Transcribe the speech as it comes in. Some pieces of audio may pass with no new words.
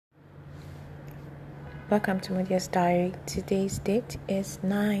Welcome to Media's Diary. Today's date is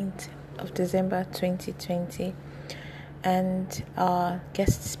 9th of December 2020 and our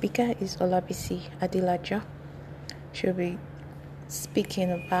guest speaker is Olabisi Adelaja. She'll be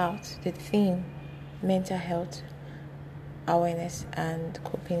speaking about the theme mental health awareness and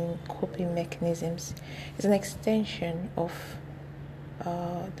coping mechanisms. It's an extension of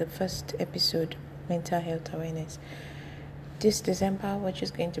the first episode, mental health awareness. This December, we're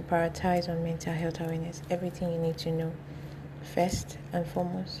just going to prioritize on mental health awareness, everything you need to know. First and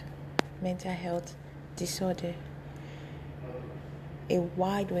foremost, mental health disorder, a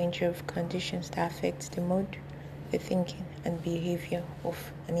wide range of conditions that affect the mood, the thinking, and behavior of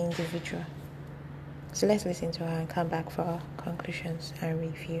an individual. So let's listen to her and come back for our conclusions and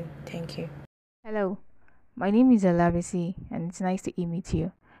review. Thank you. Hello, my name is Olabisi, and it's nice to meet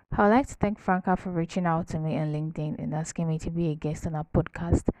you. I would like to thank Franca for reaching out to me on LinkedIn and asking me to be a guest on our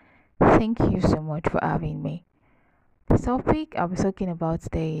podcast. Thank you so much for having me. The topic I'll be talking about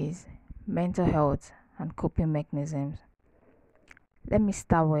today is mental health and coping mechanisms. Let me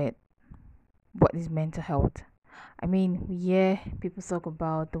start with what is mental health. We hear people talk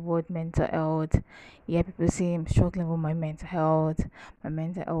about the word mental health. People say I'm struggling with my mental health. My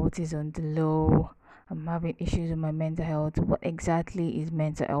mental health is on the low. I'm having issues with my mental health. What exactly is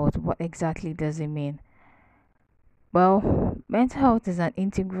mental health? What exactly does it mean? Well, mental health is an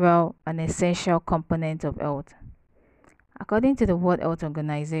integral and essential component of health. According to the World Health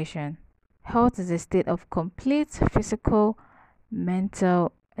Organization, health is a state of complete physical,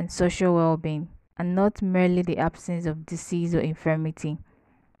 mental, and social well-being, and not merely the absence of disease or infirmity.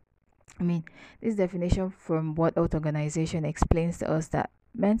 This definition from World Health Organization explains to us that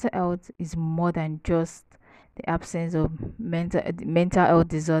mental health is more than just the absence of mental health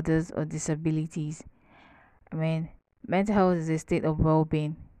disorders or disabilities. Mental health is a state of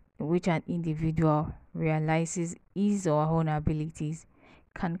well-being in which an individual realizes his or her own abilities,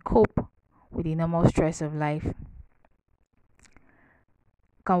 can cope with the normal stress of life,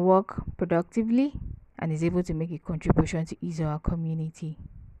 can work productively, and is able to make a contribution to his or her community.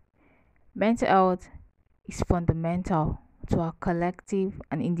 Mental health is fundamental to our collective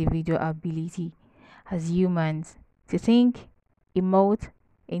and individual ability as humans to think, emote,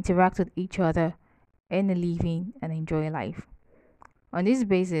 interact with each other, earn a living, and enjoy life. On this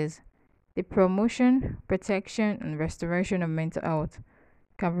basis, the promotion, protection, and restoration of mental health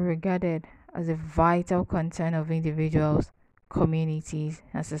can be regarded as a vital concern of individuals, communities,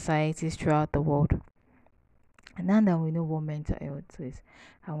 and societies throughout the world. And now that we know what mental health is,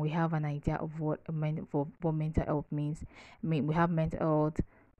 and we have an idea of what mental health means. We have mental health,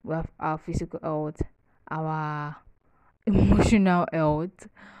 we have our physical health, our emotional health,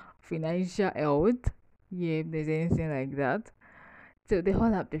 financial health. If there's anything like that. So they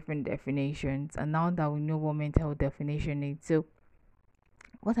all have different definitions. And now that we know what mental health definition is, so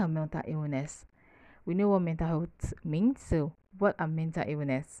what are mental illness? We know what mental health means. So what are mental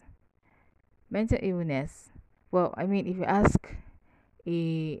illness? Mental illness. Well, if you ask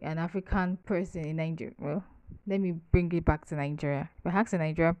an African person in Nigeria, let me bring it back to Nigeria. If I ask a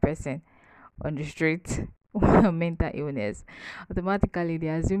Nigerian person on the street what a mental illness, automatically they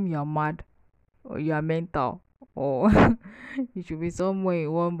assume you are mad or you are mental or you should be somewhere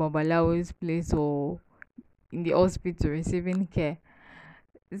in one babalawo's place or in the hospital receiving care.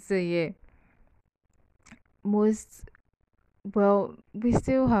 So we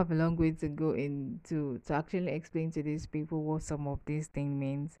still have a long way to go to actually explain to these people what some of these things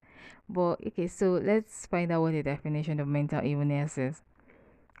means. But okay, so let's find out what the definition of mental illness is.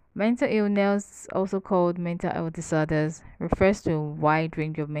 Mental illness, also called mental health disorders, refers to a wide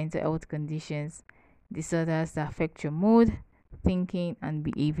range of mental health conditions, disorders that affect your mood, thinking, and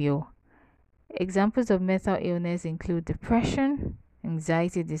behavior. Examples of mental illness include depression,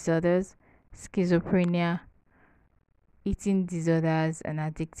 anxiety disorders, schizophrenia, eating disorders, and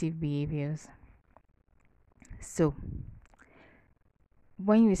addictive behaviors. So,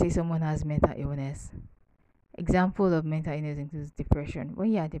 when you say someone has mental illness, example of mental illness includes depression.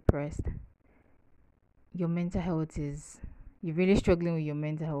 When you are depressed, your mental health you're really struggling with your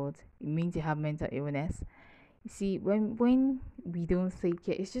mental health. It means you have mental illness. You see, when we don't take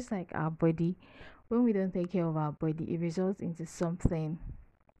care, it's just like our body. When we don't take care of our body, it results into something.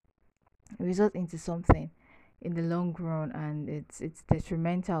 It results into something in the long run, and it's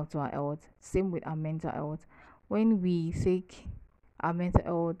detrimental to our health. Same with our mental health. When we take our mental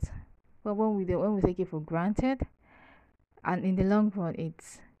health, when we take it for granted, and in the long run, it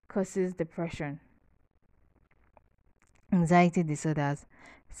causes depression, anxiety disorders,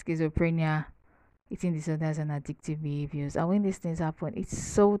 schizophrenia, eating disorders, and addictive behaviors. And when these things happen, it's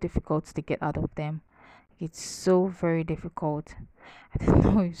so difficult to get out of them. Like, it's so very difficult. I don't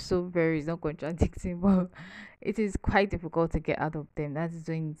know if so very is not contradicting, but it is quite difficult to get out of them. That is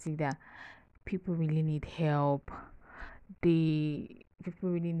when you see that people really need help. People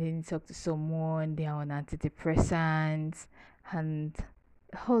really need to talk to someone. They are on antidepressants and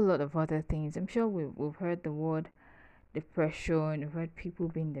a whole lot of other things. I'm sure we've heard the word depression. We've heard people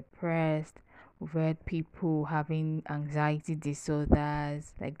being depressed. We've heard people having anxiety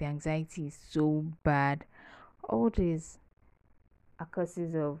disorders. Like, the anxiety is so bad. All these are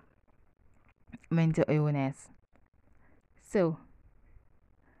causes of mental illness. So,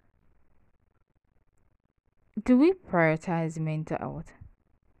 do we prioritize mental health?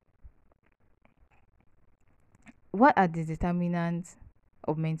 What are the determinants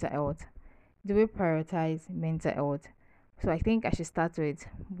of mental health? Do we prioritize mental health? So I think I should start with,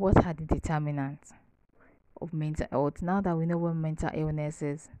 what are the determinants of mental health now that we know what mental illness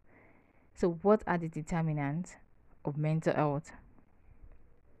is? So, what are the determinants of mental health?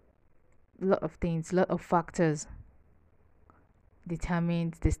 A lot of things, a lot of factors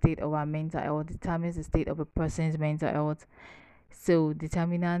determines the state of our mental health, determines the state of a person's mental health. So,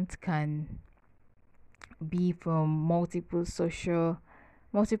 determinants can be from multiple social,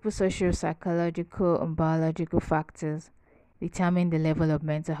 psychological, and biological factors determine the level of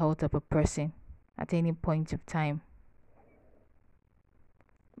mental health of a person at any point of time.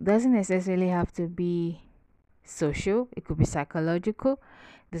 Doesn't necessarily have to be social, it could be psychological.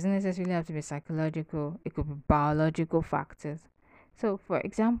 Doesn't necessarily have to be psychological, it could be biological factors. So, for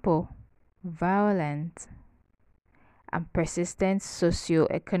example, violent and persistent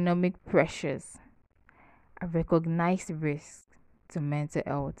socio-economic pressures are recognized risks to mental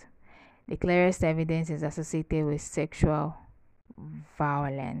health. The clearest evidence is associated with sexual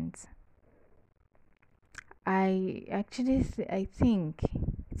violence. I think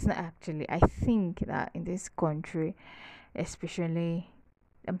it's not actually. I think that in this country, especially,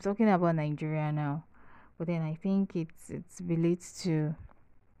 I'm talking about Nigeria now, but then I think it's relates to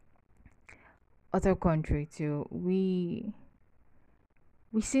other country too. We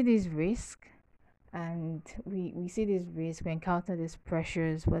see this risk, and we see this risk, we encounter these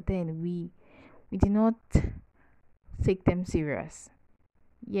pressures, but then we do not take them serious.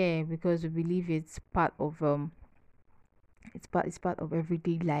 Yeah, because we believe it's part of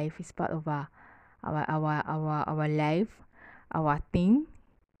everyday life. It's part of our life, our thing.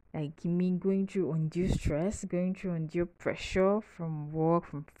 Like me going through undue stress, going through undue pressure from work,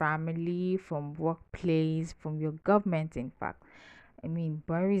 from family, from workplace, from your government. In fact, I mean,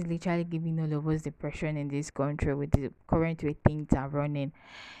 Buhari is literally giving all of us depression in this country with the current way things are running.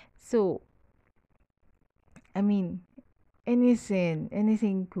 So, I mean,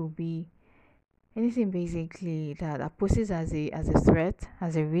 anything could be anything basically that poses as a threat,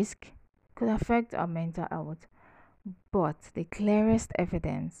 as a risk, could affect our mental health. But the clearest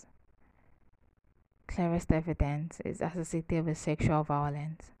evidence is associated with sexual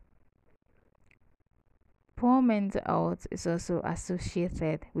violence. Poor mental health is also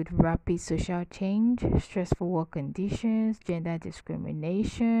associated with rapid social change, stressful work conditions, gender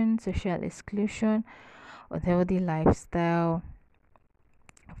discrimination, social exclusion, unhealthy lifestyle,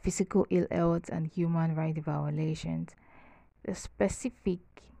 physical ill health, and human rights violations. The specific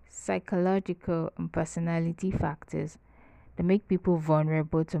psychological and personality factors that make people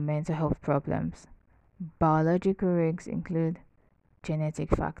vulnerable to mental health problems. Biological risks include genetic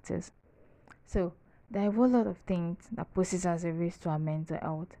factors. So, there are a whole lot of things that poses as a risk to our mental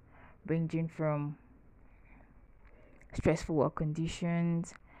health, ranging from stressful work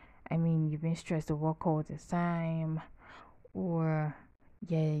conditions. I mean, you've been stressed to work all the time, or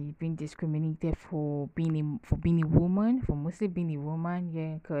yeah, you've been discriminated for being a woman, for mostly being a woman.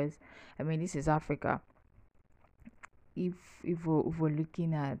 Yeah, because I mean, this is Africa. If if we're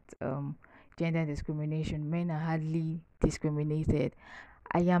looking at gender discrimination, men are hardly discriminated.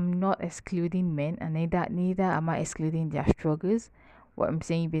 I am not excluding men, and neither am I excluding their struggles. What I'm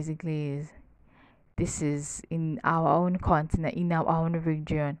saying basically is, this is in our own continent, in our own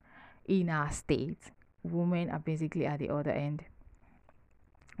region, in our state. Women are basically at the other end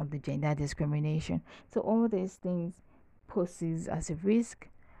of the gender discrimination. So all these things poses as a risk,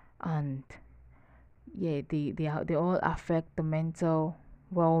 and yeah, they all affect the mental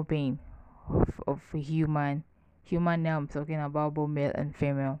well-being of a human. Human now, I'm talking about both male and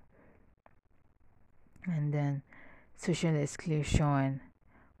female. And then social exclusion,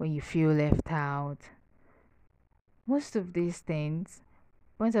 when you feel left out. Most of these things,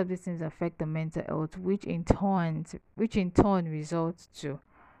 most of these things affect the mental health, which in turn results to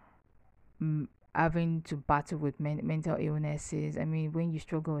having to battle with mental illnesses. I mean, when you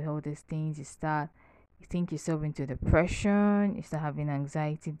struggle with all these things, you start You think yourself into depression, you start having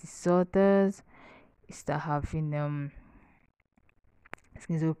anxiety disorders, you start having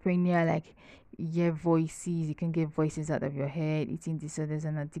schizophrenia, like you hear voices, you can get voices out of your head, eating disorders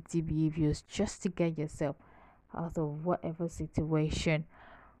and addictive behaviors just to get yourself out of whatever situation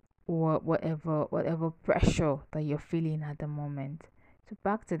or whatever pressure that you're feeling at the moment. So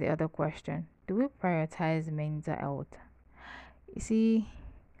back to the other question. Do we prioritize mental health? You see,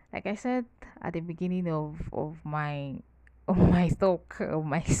 like I said at the beginning of my of my talk, of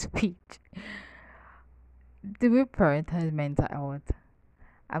my speech, do we prioritize mental health?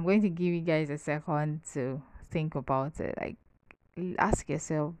 I'm going to give you guys a second to think about it. Like, ask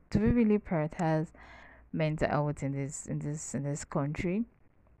yourself, do we really prioritize mental health in this country?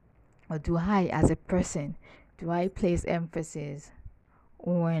 Or do I, as a person, do I place emphasis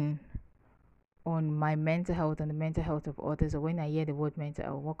on my mental health and the mental health of others? Or when I hear the word mental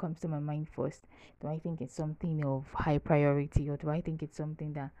health, what comes to my mind first? Do I think it's something of high priority, or do I think it's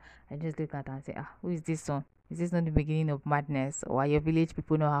something that I just look at and say, who is this one? Is this not the beginning of madness? Or are your village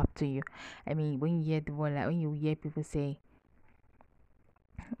people not up to you? I mean, when you hear the word, like when you hear people say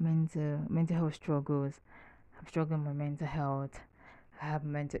mental health struggles, I'm struggling with mental health, I have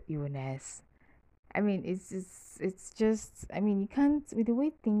mental illness. I mean, it's just. I mean, you can't, with the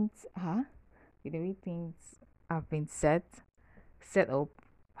way things are, with the way things have been set up.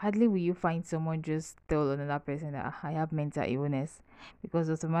 Hardly will you find someone just tell another person that I have mental illness, because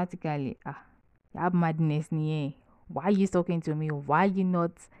automatically you have madness near. Why are you talking to me? Why are you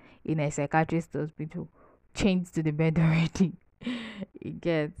not in a psychiatrist hospital? Change to the bed already. It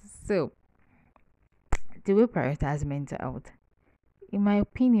gets so. Do we prioritize mental health? In my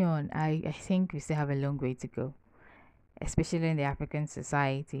opinion, I think we still have a long way to go, especially in the African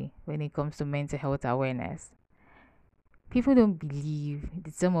society when it comes to mental health awareness. People don't believe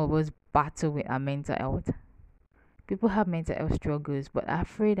that some of us battle with our mental health. People have mental health struggles but are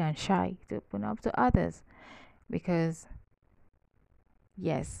afraid and shy to open up to others because,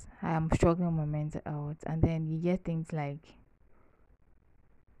 yes, I am struggling with mental health. And then you hear things like,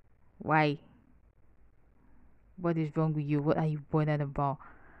 why? What is wrong with you? What are you bothered about?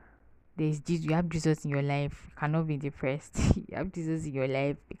 There's Jesus, you have Jesus in your life. You cannot be depressed. You have Jesus in your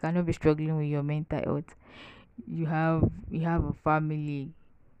life. You cannot be struggling with your mental health. You have a family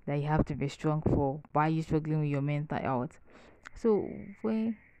that you have to be strong for. Why are you struggling with your mental health? So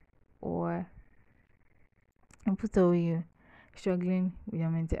when or people tell you struggling with your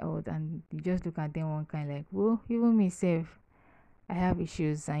mental health and you just look at them one kind like, well, even me self, I have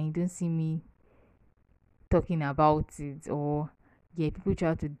issues and you don't see me talking about it, or yeah, people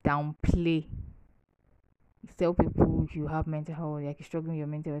try to downplay. You tell people you have mental health, like you're struggling with your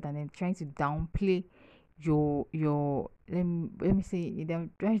mental health, and then trying to downplay your let me say they're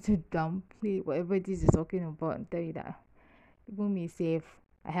trying to downplay whatever it is you're talking about and tell you that even me safe,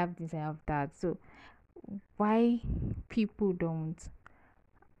 I have this, I have that. So why people don't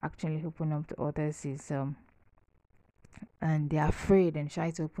actually open up to others is and they're afraid and shy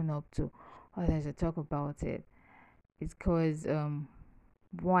to open up to others to talk about it. It's because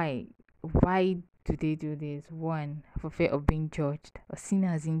why why do they do this? One, for fear of being judged or seen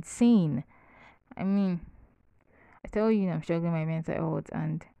as insane. I mean, I tell you I'm struggling with my mental health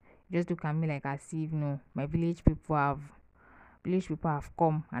and you just look at me like as if no, my village people have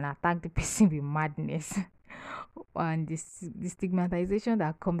come and attacked the person with madness. And this the stigmatization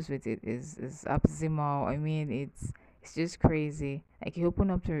that comes with it is abysmal. I mean, it's just crazy. Like you open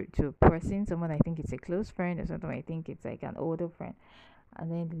up to a person, someone I think it's a close friend or something, I think it's like an older friend,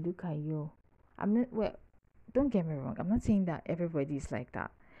 and then they look at you. I'm not well. Don't get me wrong. I'm not saying that everybody is like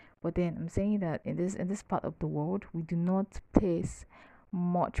that, but then I'm saying that in this part of the world, we do not place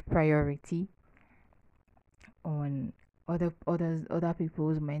much priority on other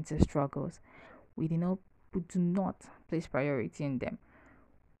people's mental struggles. We do not place priority in them.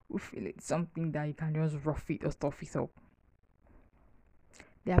 We feel it's something that you can just rough it or stuff it up.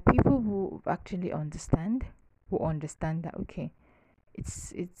 There are people who actually understand that okay,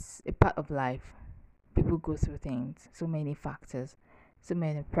 it's a part of life. People go through things, so many factors, so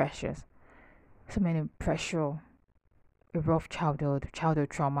many pressures, so many pressure, a rough childhood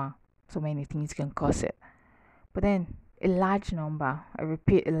trauma, so many things can cause it. But then a large number, I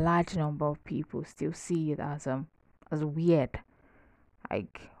repeat, a large number of people still see it as weird.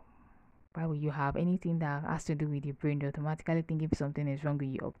 Like, why would you have anything that has to do with your brain? They automatically think if something is wrong with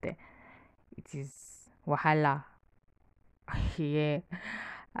you up there. It is wahala. Yeah.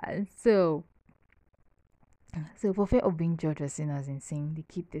 And so for fear of being judged or seen as insane, they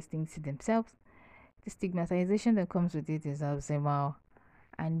keep these things to themselves. The stigmatization that comes with it is abysmal.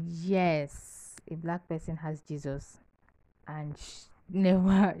 And yes, a black person has Jesus and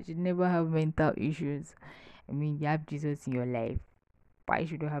never should never have mental issues. I mean, you have Jesus in your life. Why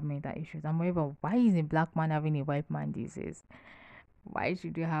should you have mental issues? And moreover, why is a black man having a white man disease? Why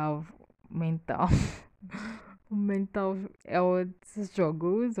should you have mental mental health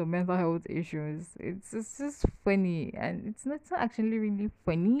struggles or mental health issues? It's just funny, and it's not actually really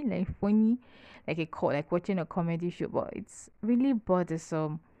funny, like a like watching a comedy show, but it's really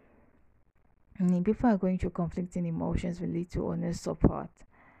bothersome. I mean, people are going through conflicting emotions relate to honest support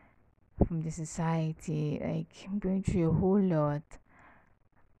from the society, like going through a whole lot,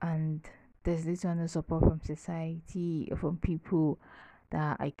 and there's little honest support from society, from people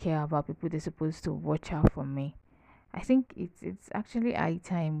that I care about, people they're supposed to watch out for me. I think it's actually high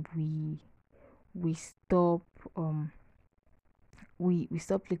time we stop um we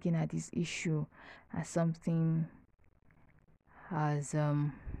stop looking at this issue as something as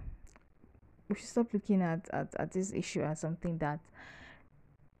we should stop looking at this issue as something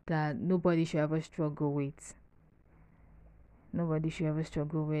that nobody should ever struggle with. Nobody should ever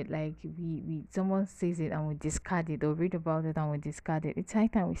struggle with. Like we someone says it and we discard it, or read about it and we discard it. It's high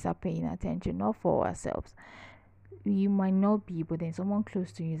time we start paying attention, not for ourselves. You might not be, but then someone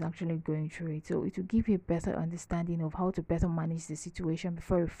close to you is actually going through it. So it will give you a better understanding of how to better manage the situation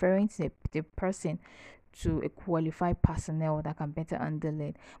before referring to the person to a qualified personnel that can better handle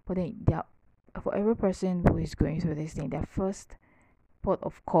it. But then for every person who is going through this thing, their first port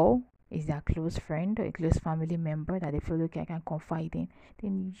of call is their close friend or a close family member that they feel like I can confide in.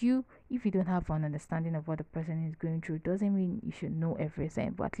 Then if you don't have an understanding of what the person is going through, doesn't mean you should know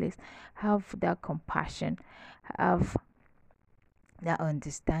everything, but at least have that compassion, have that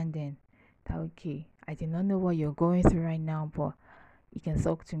understanding that okay, I do not know what you're going through right now, but you can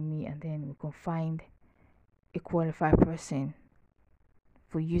talk to me, and then we can find a qualified person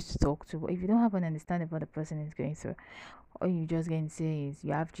for you to talk to. But if you don't have an understanding of what the person is going through, all you just going to say is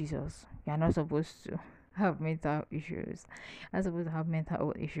you have Jesus. You're not supposed to have mental issues. You're not supposed to have mental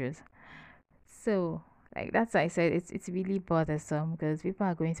health issues. So, like that's why I said it's really bothersome because people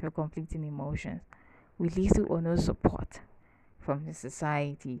are going through conflicting emotions with little or no support from the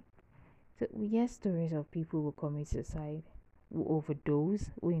society. So we hear stories of people who commit suicide, who overdose,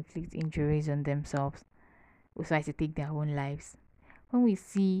 who inflict injuries on themselves, who try to take their own lives. When we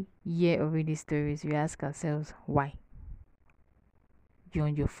hear already stories, we ask ourselves why. You're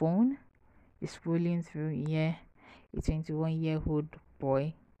on your phone, you're scrolling through, yeah, a 21-year-old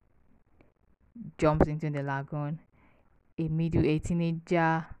boy jumps into the lagoon, a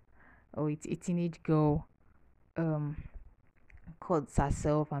teenager or a teenage girl um cuts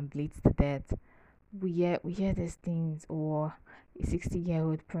herself and bleeds to death. We hear these things, or a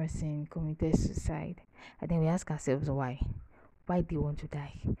 60-year-old person committed suicide, and then we ask ourselves why. Why do you want to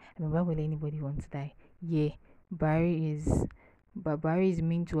die? I mean, why would anybody want to die? Yeah, Barry is but Barry is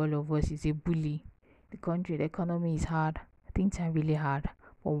mean to all of us. He's a bully. The country, the economy is hard. Things are really hard.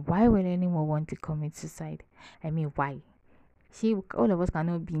 But why would anyone want to commit suicide? I mean, why? See, all of us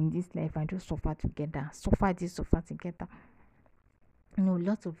cannot be in this life and just suffer together. Suffer this, suffer together.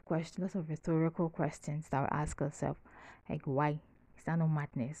 Lots of questions, lots of rhetorical questions that we ask ourselves. Like, why? Is that not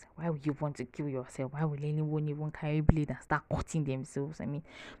madness? Why would you want to kill yourself? Why would anyone even carry blade and start cutting themselves? I mean,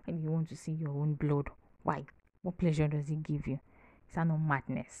 why do you want to see your own blood? Why? What pleasure does it give you? Is that not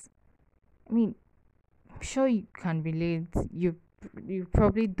madness? I mean, I'm sure you can relate. You've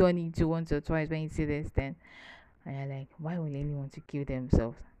probably done it once or twice when you see this then. And you're like, why would anyone want to kill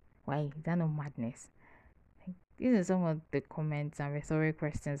themselves? Why? Is that not madness? Like, these are some of the comments and rhetoric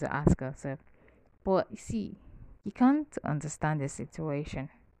questions to ask ourselves. But you see, you can't understand the situation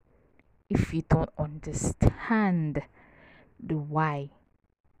if you don't understand the why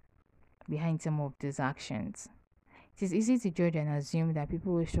behind some of these actions. It is easy to judge and assume that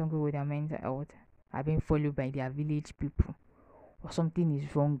people who struggle with their mental health are being followed by their village people, or something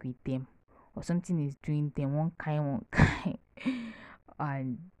is wrong with them, or something is doing them one kind,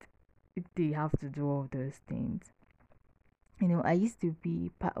 and they have to do all those things. I used to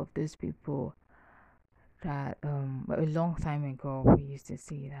be part of those people that a long time ago we used to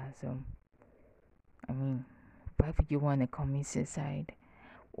say that I mean, why would you want to commit suicide?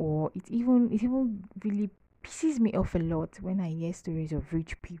 Or it even really pisses me off a lot when I hear stories of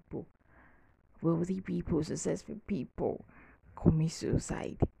rich people, wealthy people, successful people commit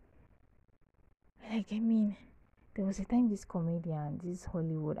suicide. Like, I mean, there was a time this comedian, this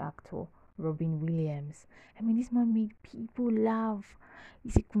Hollywood actor, Robin Williams, I mean, this man made people laugh.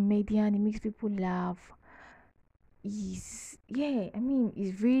 He's a comedian, he makes people laugh. He's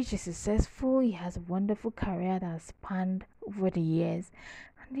rich, he's successful, he has a wonderful career that has spanned over the years.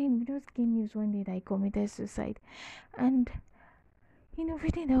 And then we just came news one day that he committed suicide. And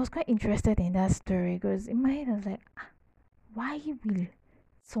reading, I was quite interested in that story because in my head I was like, why will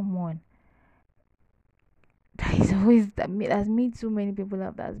someone that is always has made so many people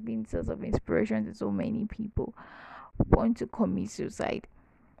have, that has been source of inspiration to so many people, want to commit suicide?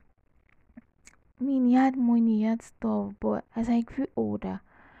 I mean, he had money, he had stuff, but as I grew older,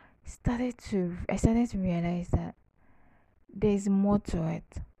 I started to realize that there's more to it.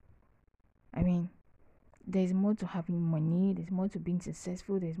 I mean, there's more to having money, there's more to being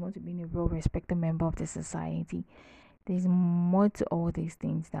successful, there's more to being a well respected member of the society. There's more to all these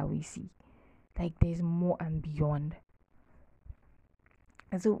things that we see. Like, there's more and beyond.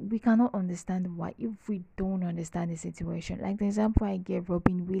 And so we cannot understand why if we don't understand the situation. Like the example I gave,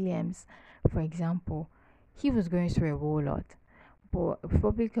 Robin Williams, for example, he was going through a whole lot, but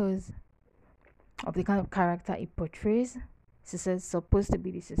probably because of the kind of character he portrays, supposed to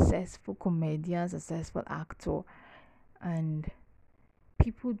be the successful comedian, successful actor, and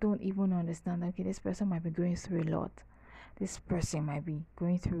people don't even understand. Okay, this person might be going through a lot. This person might be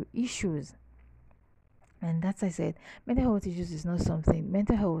going through issues. And that's, I said, mental health issues is not something,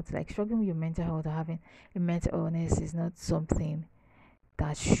 mental health, like struggling with your mental health or having a mental illness, is not something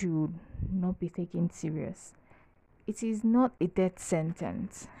that should not be taken serious. It is not a death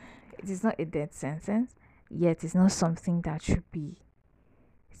sentence. It is not a death sentence, yet it's not something that should be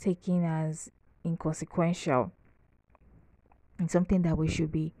taken as inconsequential. It's something that we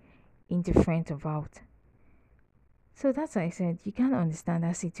should be indifferent about. So that's why I said you can't understand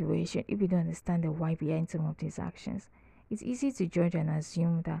that situation if you don't understand the why behind some of these actions. It's easy to judge and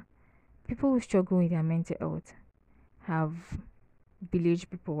assume that people who struggle with their mental health have village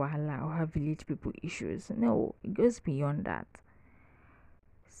people wahala or have village people issues. No, it goes beyond that.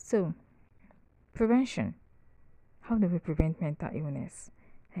 So, prevention. How do we prevent mental illness?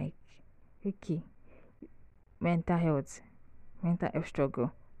 Like, okay, mental health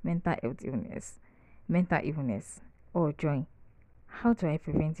struggle, mental health illness, mental illness, or joy. How do I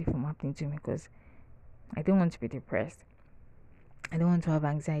prevent it from happening to me? Because I don't want to be depressed. I don't want to have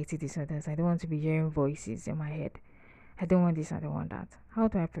anxiety disorders. I don't want to be hearing voices in my head. I don't want this, I don't want that. How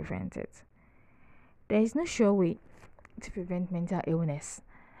do I prevent it? There is no sure way to prevent mental illness.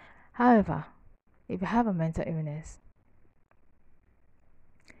 However, if you have a mental illness,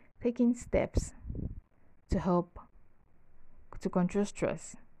 taking steps to help to control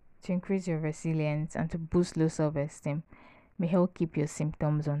stress, to increase your resilience, and to boost low self-esteem may help keep your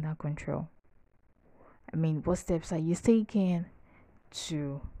symptoms under control. I mean, what steps are you taking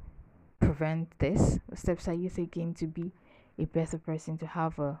to prevent this? What steps are you taking to be a better person, to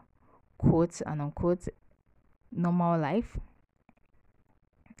have a quote and unquote normal life?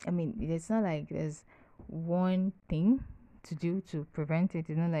 I mean, it's not like there's one thing to do to prevent it.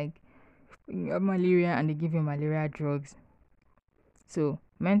 It's not like you have malaria and they give you malaria drugs. So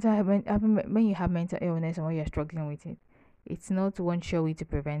when you have mental illness and when you're struggling with it, it's not one sure way to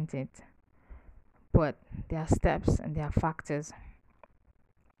prevent it. But there are steps and there are factors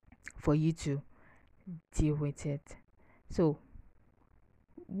for you to deal with it. So,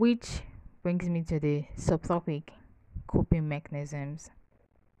 which brings me to the subtopic, coping mechanisms.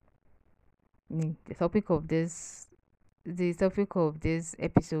 The topic of this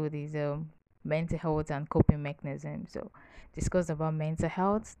episode is mental health and coping mechanisms. So, discussed about mental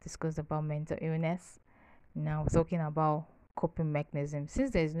health, discussed about mental illness. Now, talking about coping mechanisms.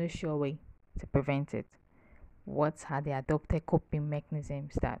 Since there is no sure way to prevent it, what are the adopted coping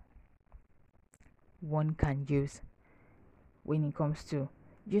mechanisms that one can use when it comes to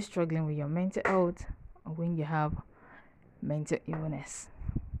you struggling with your mental health or when you have mental illness?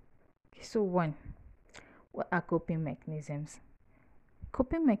 Okay, so one, what are coping mechanisms?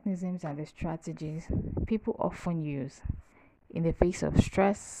 Coping mechanisms are the strategies people often use in the face of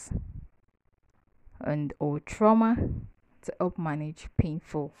stress and or trauma to help manage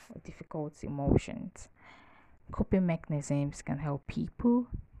painful or difficult emotions. Coping mechanisms can help people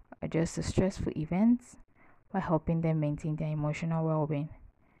adjust to stressful events while helping them maintain their emotional well-being.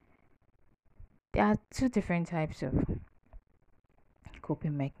 There are two different types of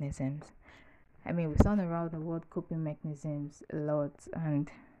coping mechanisms. I mean, we sound around the word coping mechanisms a lot,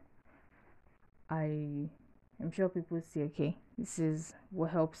 and I'm sure people say, okay, this is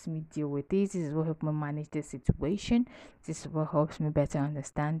what helps me deal with this is what helps me manage this situation, this is what helps me better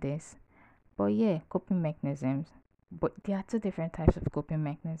understand this. But yeah, coping mechanisms. But there are two different types of coping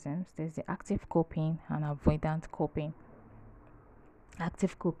mechanisms. There's the active coping and avoidant coping.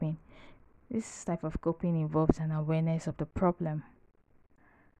 Active coping. This type of coping involves an awareness of the problem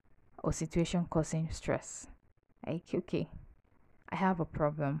or situation causing stress. Like, okay, I have a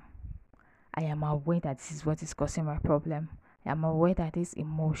problem. I am aware that this is what is causing my problem. I am aware that this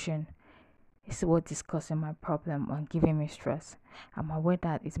emotion is what is causing my problem and giving me stress. I'm aware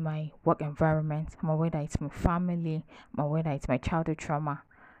that it's my work environment. I'm aware that it's my family. I'm aware that it's my childhood trauma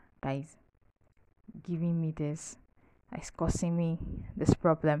that is giving me this, that is causing me this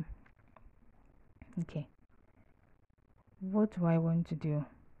problem. Okay. What do I want to do?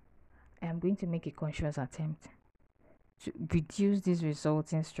 I am going to make a conscious attempt to reduce this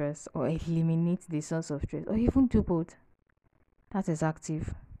resulting stress or eliminate the source of stress or even do both. That is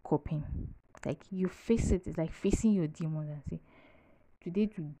active coping. Like you face it, it's like facing your demons and say, today,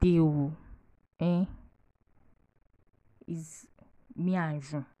 eh, is me and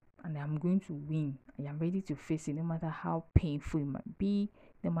you, and I'm going to win. I am ready to face it no matter how painful it might be,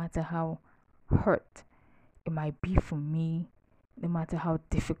 no matter how hurt it might be for me, no matter how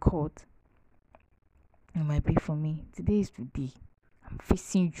difficult it might be for me. Today is today. I'm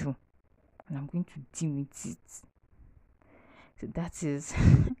facing you and I'm going to deal with it. So that is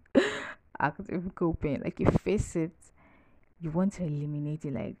active coping. Like you face it, you want to eliminate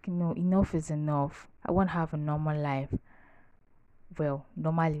it. Like, enough is enough. I want to have a normal life. Well,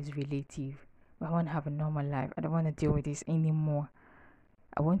 normal is relative. But I want to have a normal life. I don't want to deal with this anymore.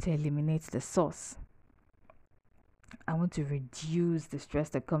 I want to eliminate the source. I want to reduce the stress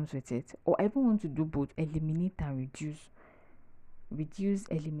that comes with it. Or I even want to do both, eliminate and reduce. Reduce,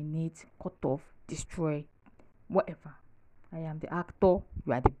 eliminate, cut off, destroy, whatever. I am the actor,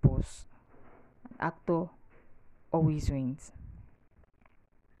 you are the boss. An actor always wins.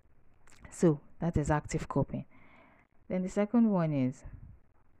 So that is active coping. Then the second one is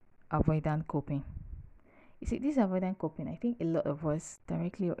avoidant coping. You see, this avoidant coping, I think a lot of us,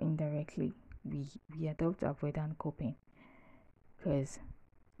 directly or indirectly, we adopt avoidant coping. Because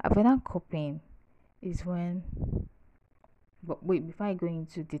avoidant coping is when, but wait, before I go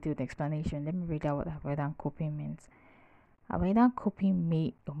into detailed explanation, let me read out what avoidant coping means. Avoidant coping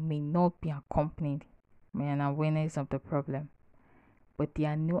may or may not be accompanied by an awareness of the problem, but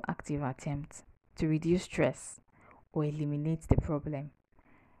there are no active attempts to reduce stress or eliminate the problem.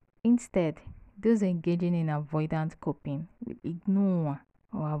 Instead, those engaging in avoidant coping will ignore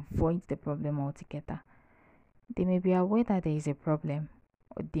or avoid the problem altogether. They may be aware that there is a problem,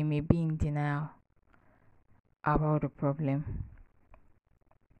 or they may be in denial about the problem.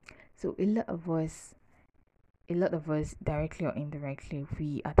 So a lot of us, directly or indirectly,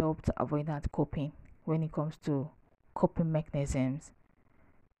 we adopt avoidant coping when it comes to coping mechanisms.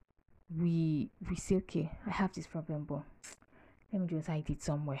 We say, okay, I have this problem, but let me just hide it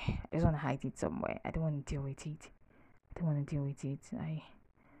somewhere. I just want to hide it somewhere. I don't want to deal with it. No,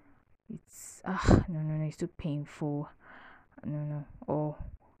 it's too painful. No. Oh,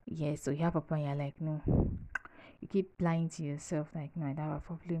 yeah. So you have a plan. You're like, no. You keep lying to yourself, like, no, I don't have a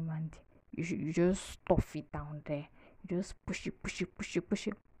problem, and you just stuff it down there. You just push it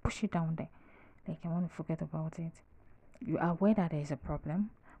down there. Like, I want to forget about it. You are aware that there is a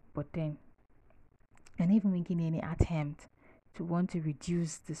problem, but then you're not even making any attempt to want to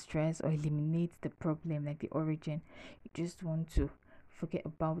reduce the stress or eliminate the problem, like the origin. You just want to forget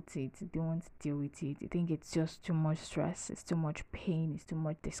about it. You don't want to deal with it. You think it's just too much stress, it's too much pain, it's too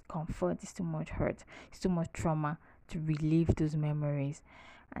much discomfort, it's too much hurt, it's too much trauma to relive those memories,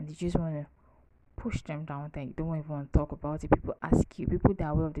 and you just want to push them down there. You don't even want to talk about it. People ask you, people that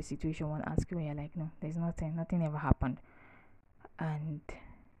are aware of the situation want to ask you, and you're like, no, there's nothing ever happened. And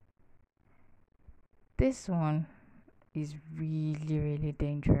this one is really, really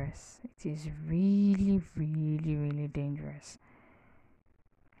dangerous. It is really, really, really dangerous.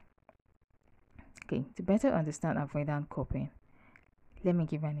 Okay, to better understand avoidant coping, let me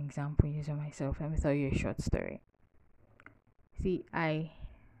give an example using myself. Let me tell you a short story. See, I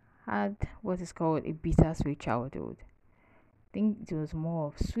had what is called a bittersweet childhood. I think it was more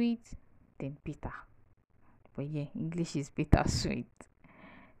of sweet than bitter. But yeah, English is bittersweet.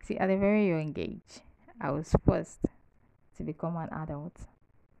 See, at a very young age, I was forced to become an adult.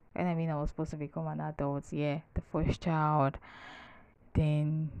 And I mean, I was supposed to become an adult, yeah, the first child.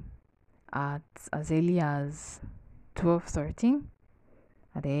 Then at as early as 12, 13,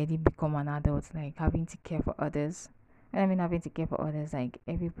 I'd already become an adult, like having to care for others. And I mean, having to care for others, like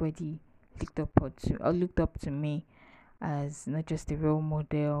everybody looked up to me as not just a role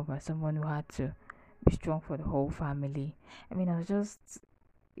model, but someone who had to be strong for the whole family. I mean, I was just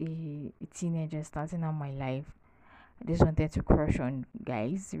a teenager starting out my life. I just wanted to crush on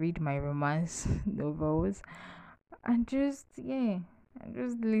guys, read my romance novels, and just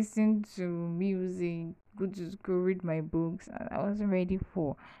listen to music, go to school, read my books. And I wasn't ready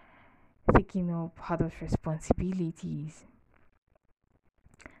for taking up adult responsibilities.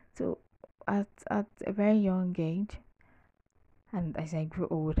 So at a very young age, and as I grew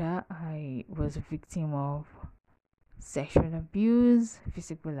older, I was a victim of sexual abuse,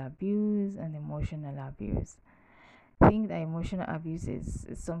 physical abuse, and emotional abuse. I think that emotional abuse is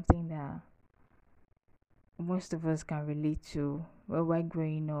something that most of us can relate to. When we're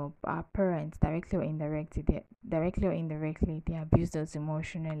growing up, our parents, directly or indirectly, they abused us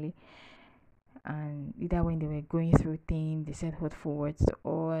emotionally. And either when they were going through things, they said hurtful words to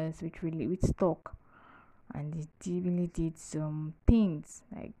us, which stuck. And really did some things,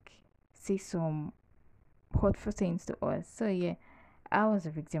 like say some hurtful things to us. So yeah, I was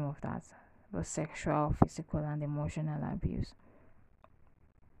a victim of that, both sexual, physical, and emotional abuse.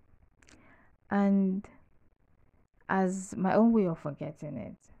 And as my own way of forgetting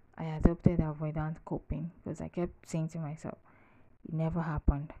it, I adopted avoidant coping because I kept saying to myself, it never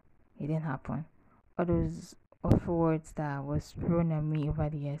happened. It didn't happen. All those awful words that was thrown at me over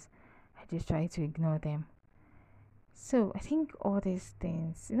the years, I just tried to ignore them. So I think all these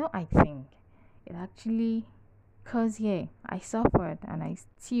things, I think it actually, because yeah, I suffered and I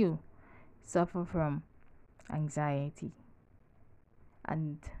still suffer from anxiety,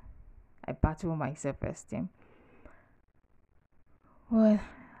 and I battle my self esteem. Well,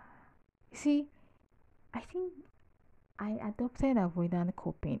 you see, I think I adopted avoidant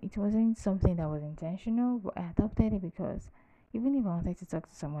coping. It wasn't something that was intentional, but I adopted it because even if I wanted to talk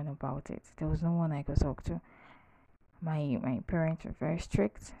to someone about it, there was no one I could talk to. My parents were very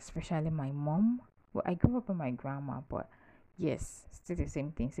strict, especially my mom. Well, I grew up with my grandma, but yes, still the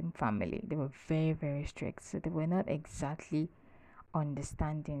same thing, same family. They were very, very strict. So they were not exactly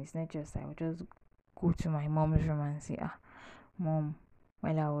understanding. It's not just I would just go to my mom's room and say, mom,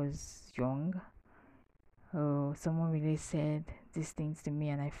 while I was young, oh, someone really said these things to me,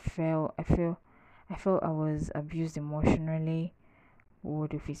 and I felt I was abused emotionally, or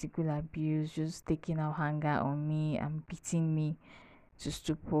the physical abuse, just taking out anger on me and beating me to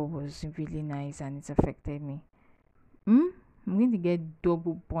stupor was really nice, and it affected me. Hmm? I'm going to get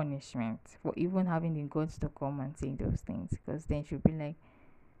double punishment for even having the guts to come and say those things, because then she'll be like,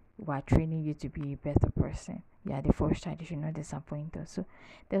 we're training you to be a better person. Yeah, the first child, you should not disappoint us. So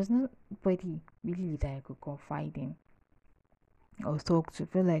there was nobody really that I could confide in or talk to. I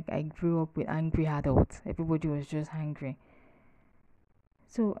feel like I grew up with angry adults. Everybody was just angry.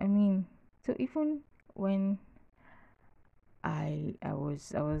 So I mean, so even when I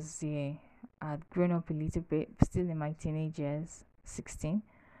was yeah, I'd grown up a little bit, still in my teenage years, 16,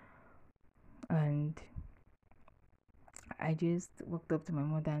 and I just walked up to my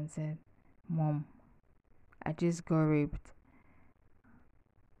mother and said, "Mom, I just got raped."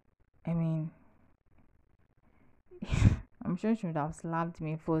 I mean, I'm sure she would have slapped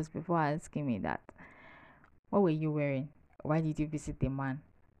me first before asking me that. What were you wearing? Why did you visit the man?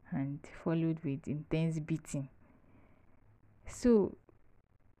 And followed with intense beating. So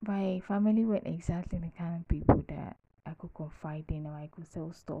my family were exactly the kind of people that I could confide in or I could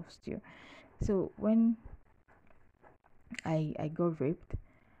sell stuff to. So when I got raped,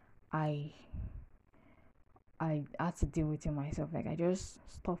 I I had to deal with it myself. Like I just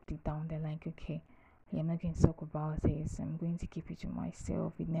stuffed it down there. Like okay, I'm not going to talk about this. I'm going to keep it to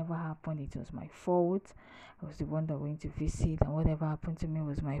myself. It never happened. It was my fault. I was the one that went to visit, and whatever happened to me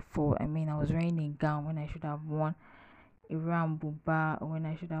was my fault. I mean, I was wearing a gown when I should have worn a round buba when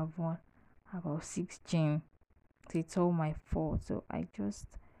I should have worn about 6 jeans. So it's all my fault. So I just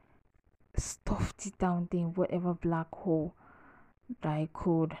stuffed it down there in whatever black hole that I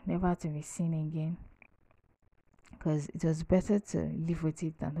could, never to be seen again. Because it was better to live with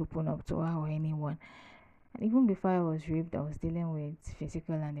it than open up to her or anyone. And even before I was raped, I was dealing with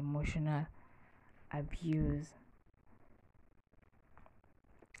physical and emotional abuse.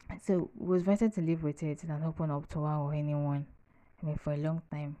 So it was better to live with it than open up to her or anyone. I mean, for a long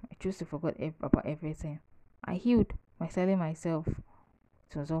time, I chose to forget about everything. I healed by telling myself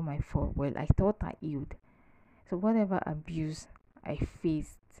it was all my fault. Well, I thought I healed. So whatever abuse I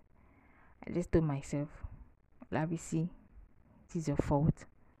faced, I just told myself, Olabisi, it is your fault.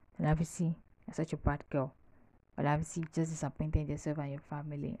 Olabisi, you're such a bad girl. Olabisi, you just disappointed yourself and your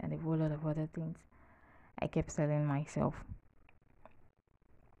family, and a whole lot of other things. I kept telling myself.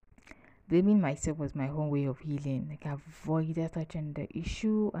 Blaming myself was my own way of healing. Like I avoided touching the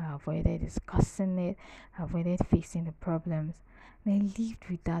issue, I avoided discussing it, I avoided facing the problems. And I lived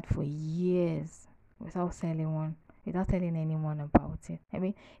with that for years without telling anyone about it. I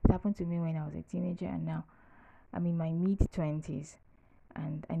mean, it happened to me when I was a teenager, and now I'm in my mid 20s,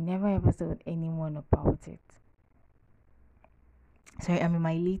 and I never ever told anyone about it. Sorry, I'm in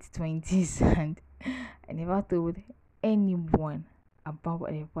my late 20s and I never told anyone about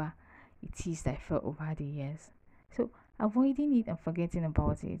whatever it is that I felt over the years. So avoiding it and forgetting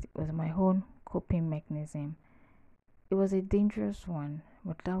about it was my own coping mechanism. It was a dangerous one,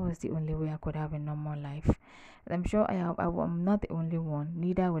 but that was the only way I could have a normal life. And I'm sure I'm not the only one,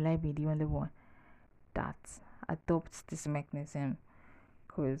 neither will I be the only one that adopts this mechanism,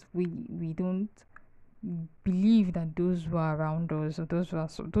 because we don't believe that those who are around us, or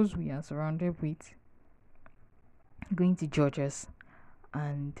those we are surrounded with, are going to judge us,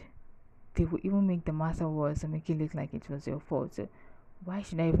 and they will even make the matter worse and make it look like it was your fault. So why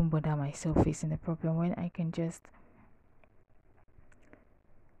should I even bother myself facing the problem when I can just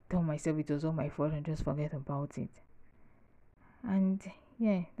tell myself it was all my fault and just forget about it? And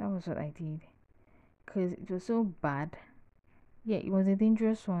yeah, that was what I did, because it was so bad. Yeah, it was a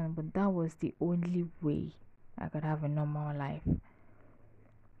dangerous one, but that was the only way I could have a normal life.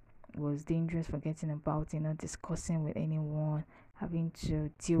 It was dangerous forgetting about it, not discussing with anyone, having to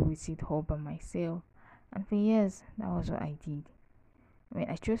deal with it all by myself. And for years, that was what I did. I mean,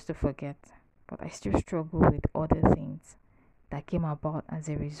 I chose to forget, but I still struggle with other things that came about as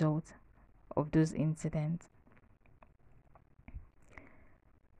a result of those incidents.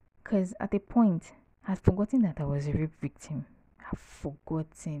 Because at a point, I'd forgotten that I was a rape victim. I've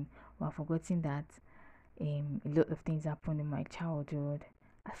forgotten that a lot of things happened in my childhood.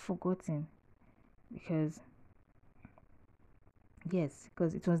 I've forgotten because, yes,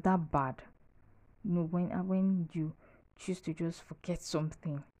 because it was that bad. You know, when you choose to just forget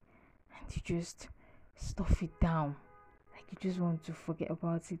something and you just stuff it down, like you just want to forget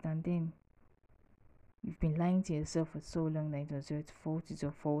about it, and then you've been lying to yourself for so long that it was your fault, it's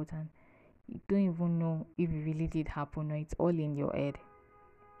your fault, and you don't even know if it really did happen or it's all in your head.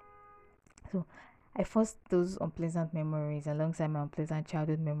 So I forced those unpleasant memories alongside my unpleasant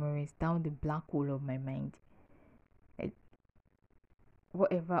childhood memories down the black hole of my mind. Like,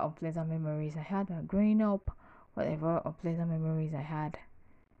 whatever unpleasant memories I had growing up, whatever unpleasant memories I had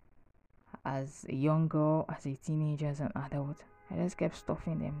as a young girl, as a teenager, as an adult, I just kept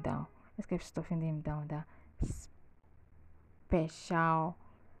stuffing them down. That special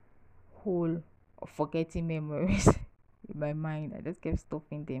hole of forgetting memories in my mind. I just kept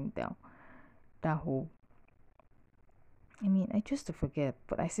stuffing them down. That hole. I mean, I choose to forget,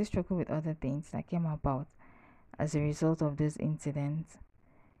 but I still struggle with other things that came about as a result of those incidents.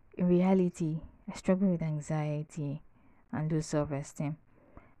 In reality, I struggle with anxiety and low self-esteem.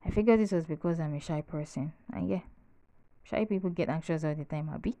 I figured this was because I'm a shy person, and yeah, shy people get anxious all the time,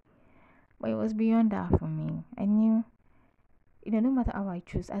 Abby. But it was beyond that for me. I knew, no matter how I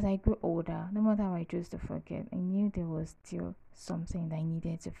choose, as I grew older, no matter how I chose to forget, I knew there was still something that I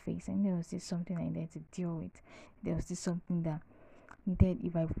needed to face, and there was still something I needed to deal with. There was still something that needed,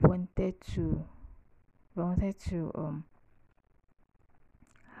 if I wanted to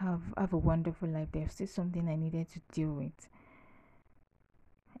have a wonderful life, there's still something I needed to deal with.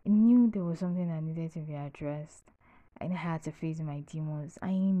 I knew there was something that needed to be addressed. I had to face my demons.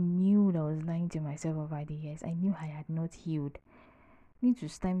 I knew that I was lying to myself over the years. I knew I had not healed. It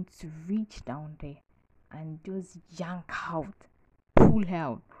was time to reach down there and just pull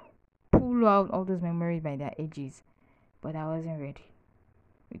out all those memories by their edges. But I wasn't ready,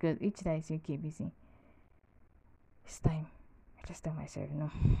 because each time I say, okay, busy, it's time. I just tell myself,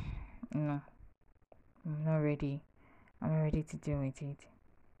 no, I'm not ready. I'm not ready to deal with it.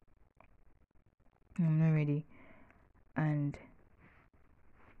 I'm not ready. And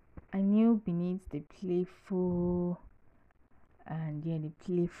I knew beneath the playful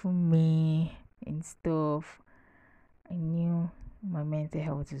me and stuff, I knew my mental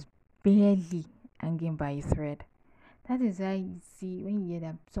health is barely hanging by a thread. That is why you see, when you hear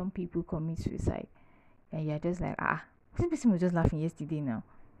that some people commit suicide, and you're just like, this person was just laughing yesterday now.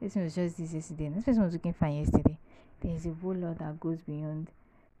 This person was just this yesterday. This person was looking fine yesterday. There's a whole lot that goes beyond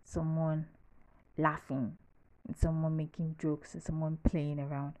someone laughing, and someone making jokes, and someone playing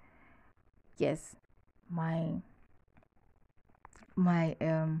around. Yes, my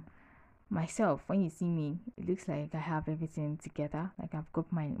myself, when you see me, it looks like I have everything together, like I've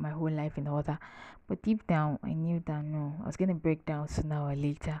got my whole life in order. But deep down, I knew that no, I was gonna break down sooner or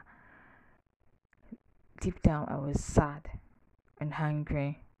later. Deep down, I was sad and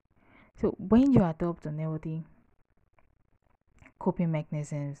hungry. So when you adopt unhealthy coping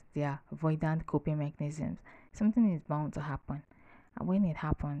mechanisms, they are avoidant coping mechanisms, something is bound to happen. And when it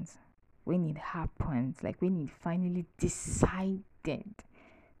happens, like when it finally decided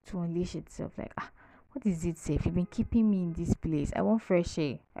to unleash itself, like, what is it, safe? You've been keeping me in this place. I want fresh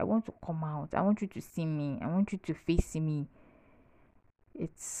air. I want to come out. I want you to see me. I want you to face me.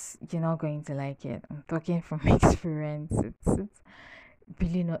 you're not going to like it. I'm talking from experience. It's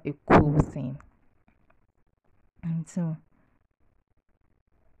really not a cool thing. And so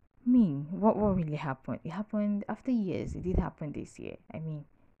what really happened? It happened after years. It did happen this year. I mean,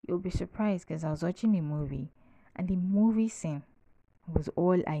 you'll be surprised because I was watching a movie, and the movie scene was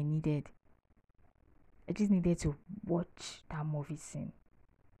all I needed. I just needed to watch that movie scene.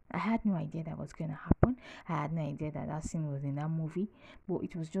 I had no idea that was going to happen. I had no idea that that scene was in that movie, but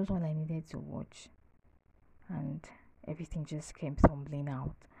it was just all I needed to watch. And everything just came tumbling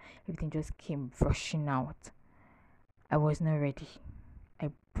out. Everything just came rushing out. I was not ready. I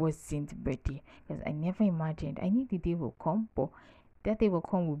wasn't ready because I never imagined. I knew the day will come, but that day will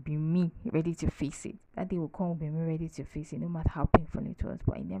come will be me ready to face it. That day will come will be me ready to face it, no matter how painful it was.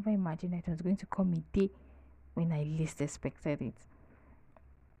 But I never imagined that it was going to come a day when I least expected it.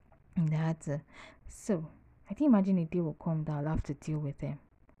 And so I didn't imagine a day will come that I'll have to deal with them.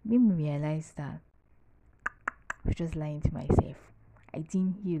 Made me realize that I was just lying to myself. I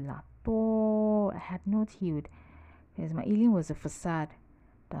didn't heal at all. I had not healed because my healing was a facade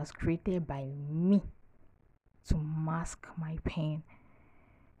that was created by me to mask my pain.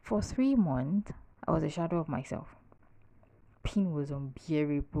 For 3 months, I was a shadow of myself. Pain was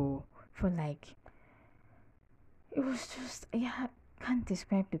unbearable. For like, it was just, I can't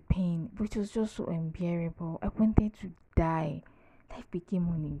describe the pain, but it was just so unbearable. I wanted to die. Life became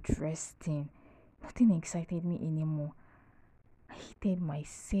uninteresting. Nothing excited me anymore. I hated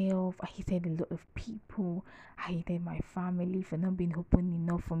myself. I hated a lot of people. I hated my family for not being open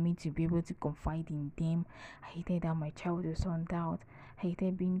enough for me to be able to confide in them. I hated that my child was turned out. I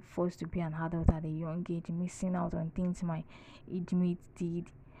hated being forced to be an adult at a young age, missing out on things my age mates did.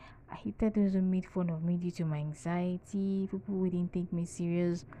 I hated those who made fun of me due to my anxiety, people who didn't take me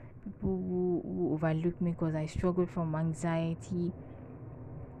serious, people who overlooked me because I struggled from anxiety.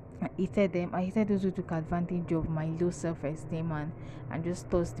 I hated them. I hated those who took advantage of my low self-esteem and just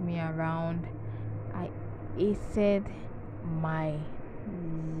tossed me around. I hated my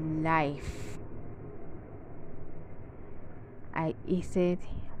life. I hated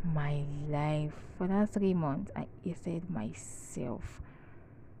my life. For that 3 months, I hated myself.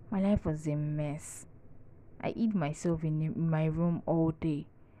 My life was a mess. I hid myself in my room all day,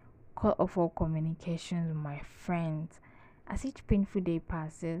 cut off all communications with my friends. As each painful day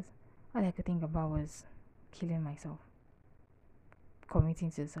passes, all I could think about was killing myself, committing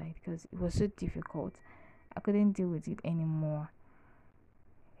suicide, because it was so difficult. I couldn't deal with it anymore.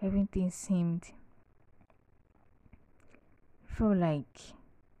 Everything felt like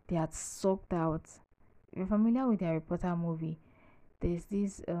they had sucked out. If you're familiar with the Harry Potter movie, there's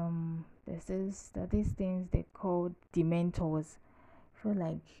these things they called dementors. I felt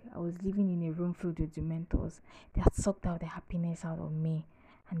like I was living in a room filled with dementors. They had sucked out the happiness out of me,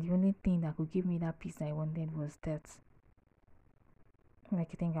 and the only thing that could give me that peace I wanted was death. All I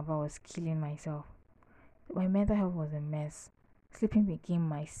could think about was killing myself. My mental health was a mess. Sleeping became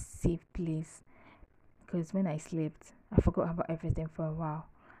my safe place because when I slept, I forgot about everything for a while.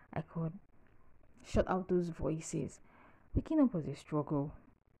 I could shut out those voices. Waking up was a struggle.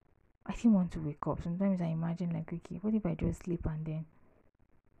 I didn't want to wake up. Sometimes I imagine like, okay, what if I just sleep and then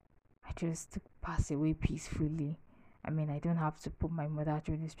I just pass away peacefully? I mean, I don't have to put my mother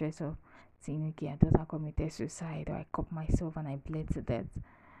through the stress of saying, okay, a daughter committed suicide, or I cut myself and I bled to death.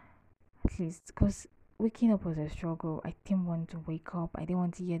 At least, because waking up was a struggle. I didn't want to wake up. I didn't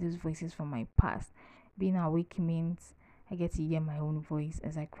want to hear those voices from my past. Being awake means I get to hear my own voice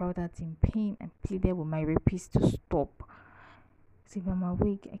as I cried out in pain and pleaded with my rapist to stop. So if I'm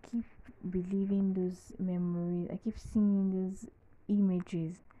awake, I keep reliving those memories. I keep seeing those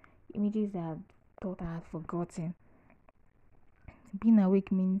images that I thought I had forgotten. Being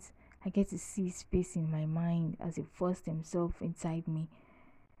awake means I get to see space in my mind as it forced himself inside me.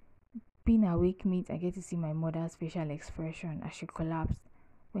 Being awake means I get to see my mother's facial expression as she collapsed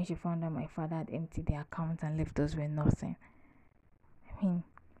when she found out my father had emptied the account and left us with nothing. I mean,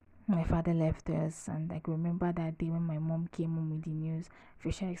 my father left us, and I could remember that day when my mom came home with the news,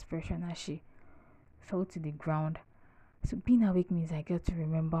 facial expression as she fell to the ground. So being awake means I get to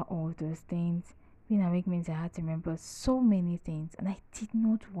remember all those things. Being awake means I had to remember so many things, and I did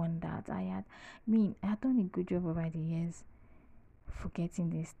not want that. I had done a good job over the years forgetting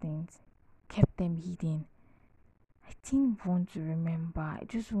these things, kept them hidden. I didn't want to remember. I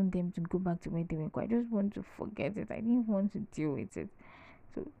just want them to go back to where they were going. I just want to forget it. I didn't want to deal with it.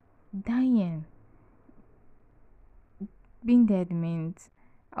 So dying, being dead meant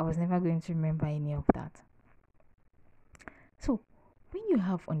I was never going to remember any of that. So when you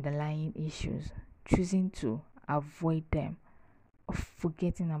have underlying issues, choosing to avoid them of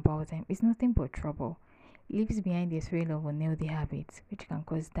forgetting about them is nothing but trouble. It leaves behind a trail of unhealthy habits, which can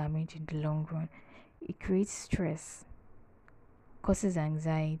cause damage in the long run. It creates stress, causes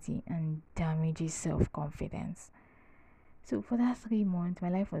anxiety, and damages self confidence. So for that 3 months, my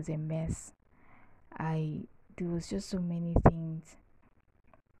life was a mess. There was just so many things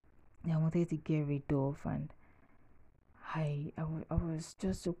that I wanted to get rid of, and I was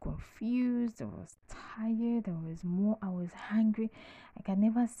just so confused. I was tired. I was angry. I had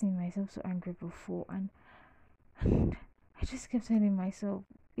never seen myself so angry before, and I just kept telling myself,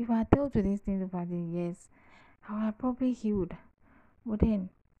 if I had dealt with these things over the years, I would have probably healed. But then,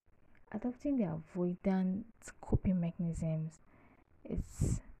 adopting the avoidant coping mechanisms,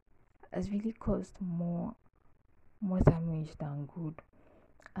 it's has really caused more damage than good.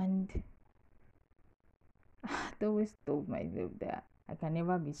 And I always told myself that I can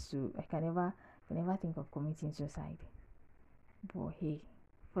never be so I can never think of committing suicide. But hey,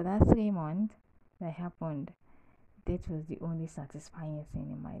 for that 3 months that happened, that was the only satisfying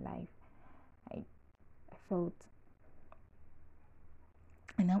thing in my life. I felt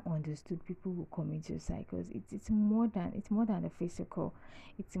and now understood people who commit suicide, because it's more than the physical.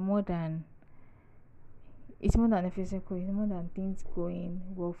 It's more than it's more than the physical. It's more than things going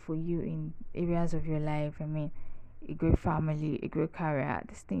well for you in areas of your life. I mean, a great family, a great career.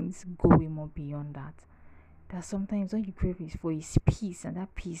 These things go way more beyond that. That sometimes all you crave is for is peace, and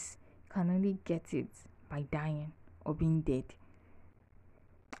that peace can only get it by dying or being dead.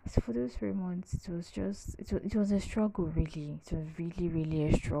 So for those 3 months, it was a struggle. Really, it was really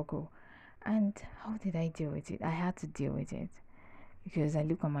a struggle. And how did I deal with it? I had to deal with it because I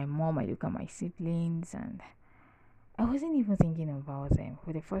look at my mom, I look at my siblings, and I wasn't even thinking about them.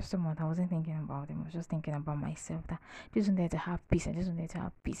 For the first month, I wasn't thinking about them. I was just thinking about myself. That I just wanted to have peace. I just wanted to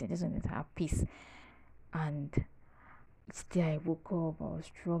have peace. I just wanted to have peace. And each day I woke up, I was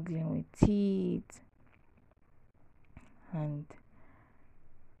struggling with it, and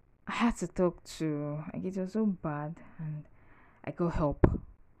I had to talk to. Like, it was so bad, and I got help.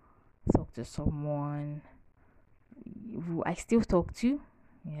 Talk to someone who I still talk to.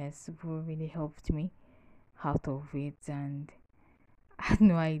 Yes, who really helped me out of it, and I had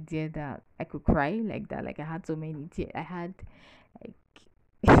no idea that I could cry like that. Like, I had so many tears. I had like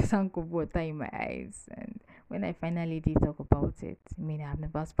a tank of water in my eyes, and when I finally did talk about it, I mean, I've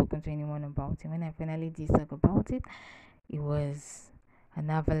never spoken to anyone about it. When I finally did talk about it, it was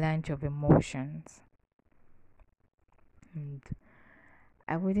an avalanche of emotions, and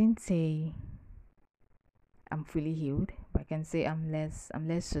I wouldn't say I'm fully healed, but I can say I'm less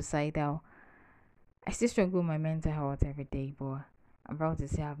suicidal. I still struggle with my mental health every day, but I'm proud to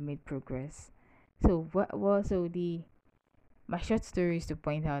say I've made progress. So what was so the my short story is to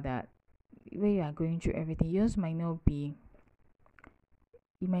point out that when you are going through everything, you might not be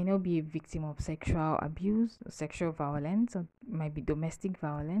a victim of sexual abuse or sexual violence, or it might be domestic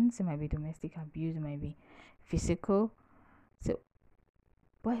violence, it might be domestic abuse, it might be physical. So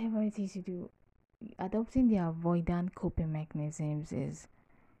whatever it is you do, adopting the avoidant coping mechanisms is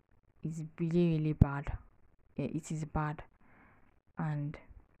really bad. Yeah, it is bad. And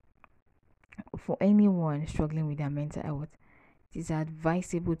for anyone struggling with their mental health, it is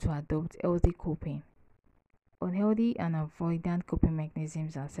advisable to adopt healthy coping. Unhealthy and avoidant coping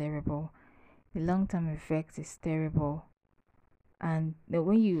mechanisms are terrible. The long term effect is terrible. And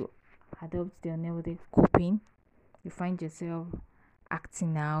when you adopt the unhealthy coping, you find yourself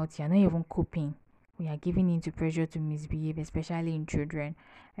acting out. You're not even coping. We are giving into pressure to misbehave, especially in children.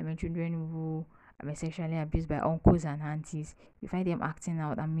 I mean, children who are sexually abused by uncles and aunties. You find them acting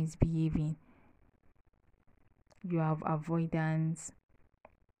out and misbehaving. You have avoidance,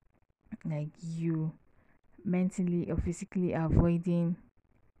 like you mentally or physically avoiding.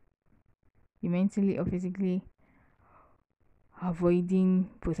 You mentally or physically avoiding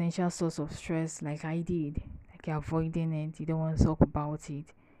potential source of stress, like I did. Like, you're avoiding it. You don't want to talk about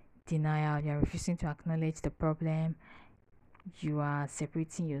it. Denial. You're refusing to acknowledge the problem. You are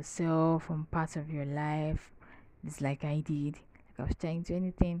separating yourself from parts of your life. It's like I did. Like, I was trying to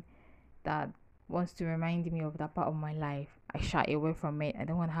anything that wants to remind me of that part of my life, I shy away from it. I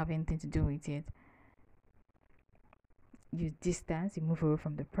don't want to have anything to do with it. You distance, you move away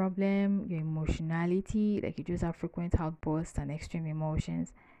from the problem. Your emotionality, like, you just have frequent outbursts and extreme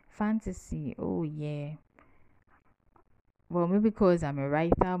emotions. Fantasy, oh yeah. Well, maybe because I'm a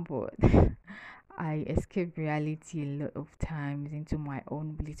writer, but I escape reality a lot of times into my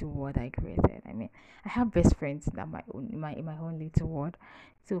own little world I created. I mean, I have best friends that my own in my own little world.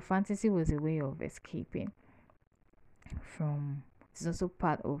 So fantasy was a way of escaping from. It's also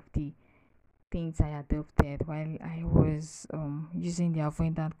part of the things I adopted while I was using the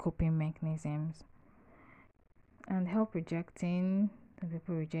avoidant coping mechanisms. And help rejecting, some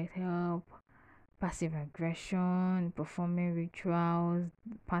people reject help, passive aggression, performing rituals,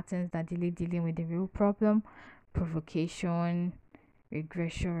 patterns that delay dealing with the real problem, provocation,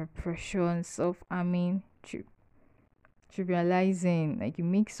 regression, repression, self-harming, trivializing, like you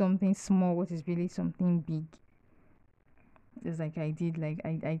make something small what is really something big. Just like I did, like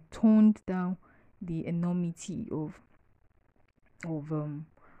I toned down the enormity of um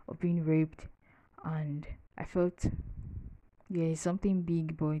of being raped, and I felt, yeah, it's something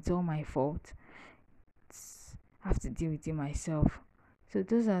big, but it's all my fault. I have to deal with it myself. So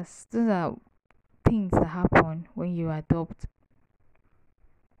those are things that happen when you adopt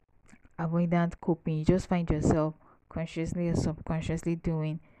avoidant coping. You just find yourself consciously or subconsciously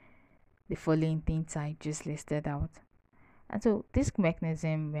doing the following things I just listed out. And so this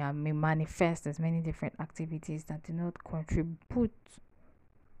mechanism may manifest as many different activities that do not contribute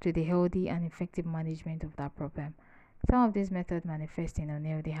to the healthy and effective management of that problem. Some of these methods manifest in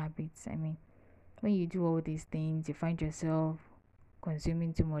unhealthy habits. I mean, when you do all these things, you find yourself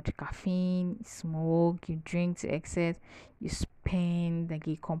consuming too much caffeine, smoke, you drink to excess, you spend like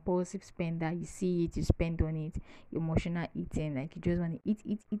a compulsive spender, you see it, you spend on it, emotional eating, like you just want to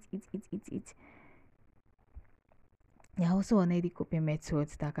eat. There are also unhealthy coping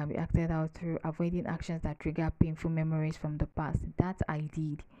methods that can be acted out through avoiding actions that trigger painful memories from the past. That I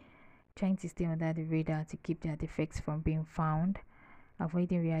did. Trying to stay under the radar to keep their defects from being found.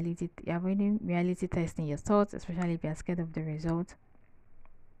 Avoiding reality testing your thoughts, especially if you're scared of the result.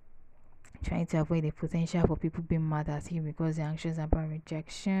 Trying to avoid the potential for people being mad at you because they're anxious about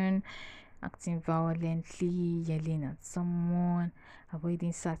rejection. Acting violently, yelling at someone,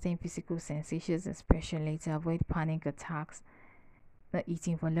 avoiding certain physical sensations, especially to avoid panic attacks, not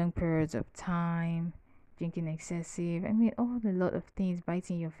eating for long periods of time, drinking excessive. I mean, all a lot of things,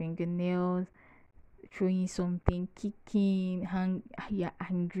 biting your fingernails, throwing something, kicking, you're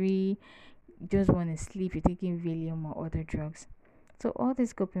angry, you just want to sleep, you're taking Valium or other drugs. So all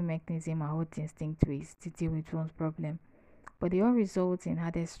these coping mechanisms are what instinct ways to deal with one's problem, but they all result in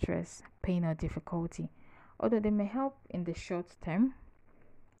added stress, pain, or difficulty. Although they may help in the short term,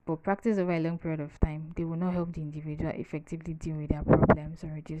 but practice over a long period of time, they will not help the individual effectively deal with their problems or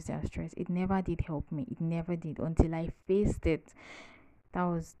reduce their stress. It never did help me. It never did until I faced it.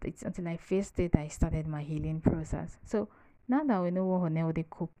 It's until I faced it I started my healing process. So now that we know what unhealthy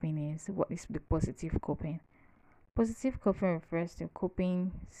coping is, what is the positive coping? Positive coping refers to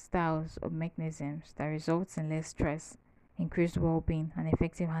coping styles or mechanisms that results in less stress, increased well-being, and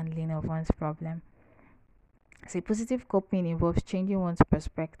effective handling of one's problem. So positive coping involves changing one's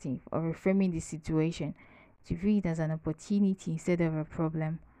perspective or reframing the situation to view it as an opportunity instead of a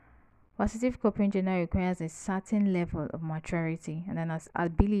problem. Positive coping generally requires a certain level of maturity and an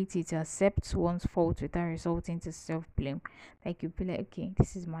ability to accept one's fault without resulting to self-blame. Like you be like, okay,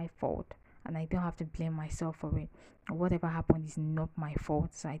 this is my fault and I don't have to blame myself for it. Whatever happened is not my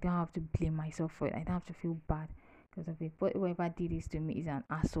fault, so I don't have to blame myself for it. I don't have to feel bad because of it. But whoever did this to me is an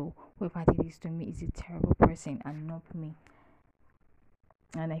asshole. Whoever did this to me is a terrible person and not me.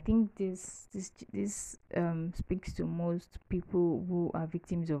 And I think this speaks to most people who are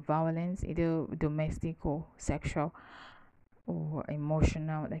victims of violence, either domestic or sexual or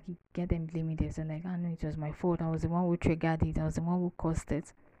emotional. Like you get them blaming themselves, like, "I know it was my fault. I was the one who triggered it. I was the one who caused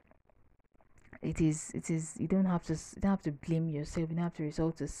it." It is. You don't have to blame yourself. You don't have to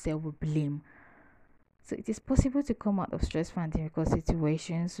resort to self blame. So it is possible to come out of stressful and difficult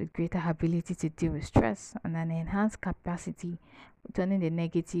situations with greater ability to deal with stress and an enhanced capacity for turning the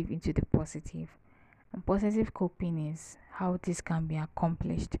negative into the positive. And positive coping is how this can be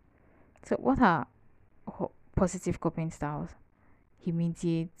accomplished. So what are positive coping styles? They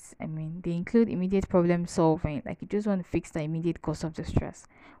include immediate problem solving, like you just want to fix the immediate cause of the stress.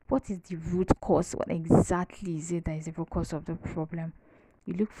 What is the root cause? What exactly is it that is the root cause of the problem?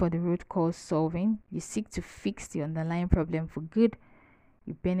 You look for the root cause solving. You seek to fix the underlying problem for good.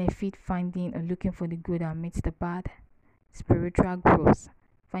 You benefit finding or looking for the good amidst the bad. Spiritual growth,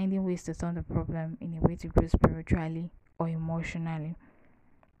 finding ways to turn the problem in a way to grow spiritually or emotionally.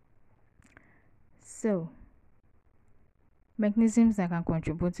 So, mechanisms that can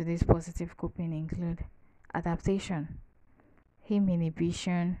contribute to this positive coping include adaptation, aim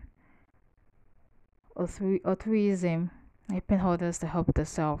inhibition, altruism, helping others to help the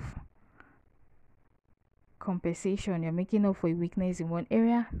self. Compensation, you're making up for a weakness in one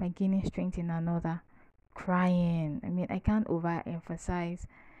area by gaining strength in another. Crying, I can't overemphasize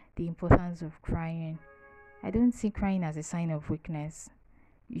the importance of crying. I don't see crying as a sign of weakness.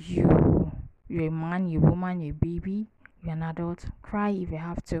 You You're a man, you're a woman, you're a baby, you're an adult. Cry if you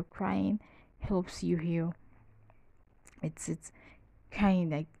have to. Crying helps you heal. It's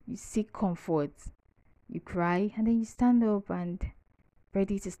crying, like you seek comfort. You cry and then you stand up and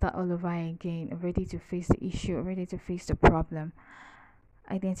ready to start all over again, ready to face the issue, ready to face the problem.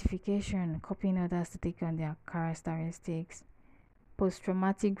 Identification, copying others to take on their characteristics.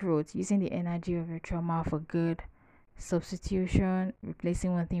 Post-traumatic growth, using the energy of your trauma for good. Substitution,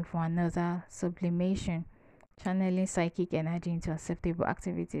 replacing one thing for another. Sublimation, channeling psychic energy into acceptable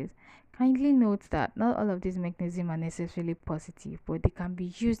activities. Kindly note that not all of these mechanisms are necessarily positive, but they can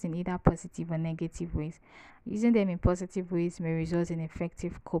be used in either positive or negative ways. Using them in positive ways may result in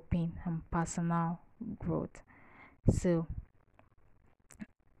effective coping and personal growth. So,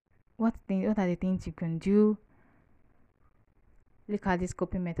 what are the things you can do? Look at this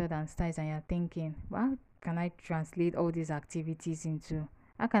coping method and styles, and you're thinking, well, how can I translate all these activities into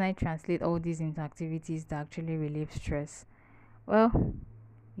activities that actually relieve stress? Well,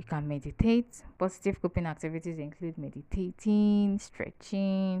 you can meditate. Positive coping activities include meditating,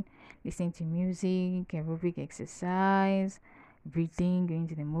 stretching, listening to music, aerobic exercise, breathing, going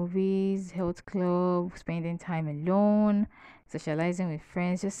to the movies, health club, spending time alone, socializing with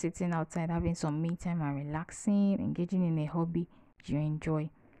friends, just sitting outside, having some me time and relaxing, engaging in a hobby you enjoy,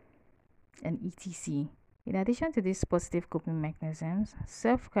 and etc. In addition to these positive coping mechanisms,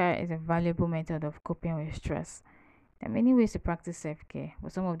 self-care is a valuable method of coping with stress. There are many ways to practice self-care,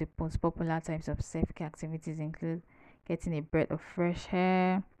 but some of the most popular types of self-care activities include getting a breath of fresh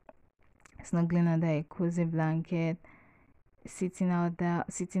air, snuggling under a cozy blanket, sitting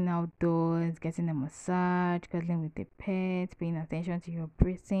outdoors, getting a massage, cuddling with a pet, paying attention to your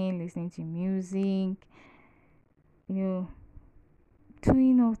breathing, listening to music,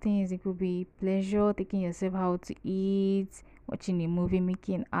 doing all things. It could be pleasure, taking yourself out to eat, watching a movie,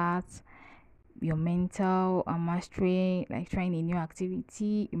 making art, your mental mastery, like trying a new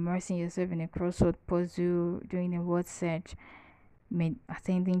activity, immersing yourself in a crossword puzzle, doing a word search,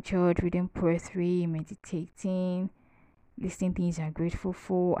 attending church, reading poetry, meditating, listing things you're grateful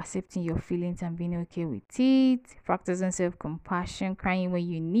for, accepting your feelings and being okay with it, practicing self-compassion, crying when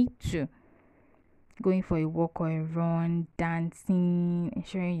you need to, going for a walk or a run, dancing,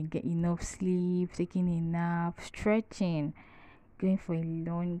 ensuring you get enough sleep, taking a nap, stretching, going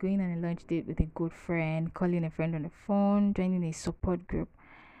on a lunch date with a good friend, calling a friend on the phone, joining a support group.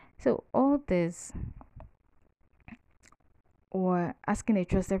 So all this, or asking a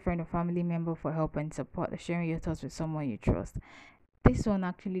trusted friend or family member for help and support, or sharing your thoughts with someone you trust. This one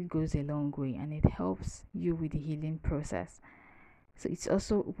actually goes a long way and it helps you with the healing process. So it's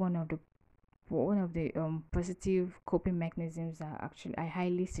also one of the positive coping mechanisms that actually I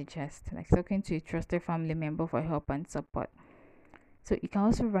highly suggest, like talking to a trusted family member for help and support. So you can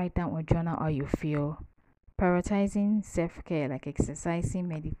also write down or journal how you feel. Prioritizing self-care, like exercising,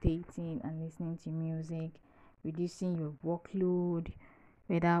 meditating, and listening to music. Reducing your workload,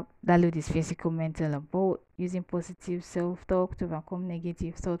 whether that load is physical, mental, or both. Using positive self-talk to overcome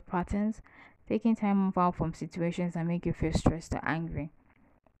negative thought patterns. Taking time out from situations that make you feel stressed or angry.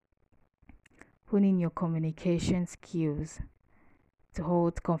 Honing your communication skills to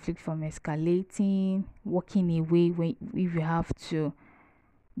hold conflict from escalating. Walking away if you have to.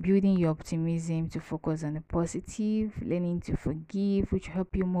 Building your optimism to focus on the positive, learning to forgive, which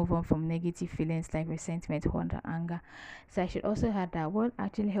help you move on from negative feelings like resentment, hurt, and anger. So I should also add that what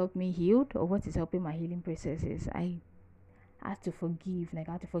actually helped me heal, or what is helping my healing process, is I had to forgive. Like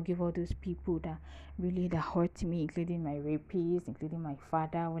I had to forgive all those people that hurt me, including my rapists, including my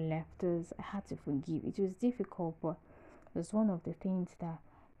father who left us. I had to forgive. It was difficult, but it was one of the things that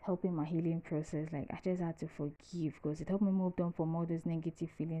helping my healing process. Like I just had to forgive because it helped me move on from all those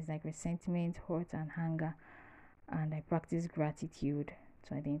negative feelings like resentment, hurt, and anger. And I practice gratitude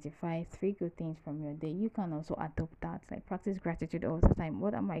to identify 3 good things from your day. You can also adopt that. Like practice gratitude all the time.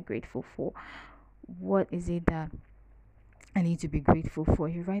 What am I grateful for? What is it that I need to be grateful for?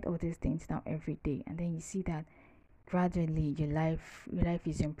 You write all these things down every day, and then you see that gradually your life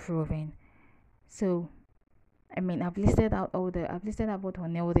is improving. So I've listed out both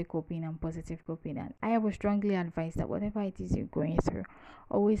unhealthy coping and positive coping, and I would strongly advise that whatever it is you're going through,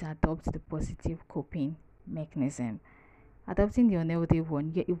 always adopt the positive coping mechanism. Adopting the unhealthy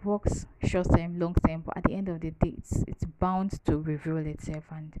one, yeah, it works short term, long term, but at the end of the day, it's bound to reveal itself,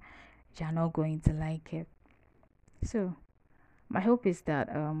 and you're not going to like it. So my hope is that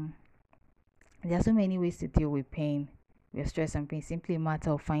there are so many ways to deal with pain, with stress and pain. Simply a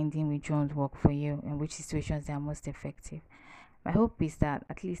matter of finding which ones work for you and which situations they are most effective. My hope is that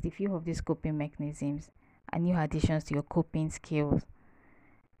at least if you have these coping mechanisms and new additions to your coping skills,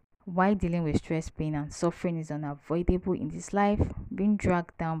 While dealing with stress, pain, and suffering is unavoidable in this life, being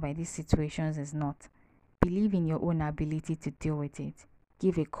dragged down by these situations is not. Believe in your own ability to deal with it.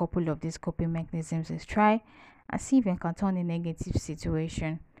 Give a couple of these coping mechanisms a try and see if you can turn a negative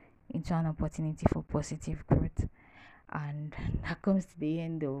situation into an opportunity for positive growth. And that comes to the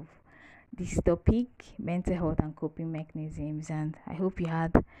end of this topic, mental health and coping mechanisms. And I hope you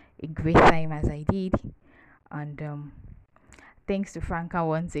had a great time as I did. And thanks to Franca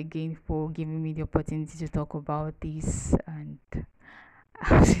once again for giving me the opportunity to talk about this. And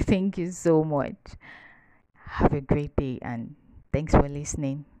thank you so much. Have a great day and thanks for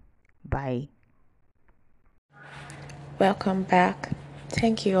listening. Bye. Welcome back.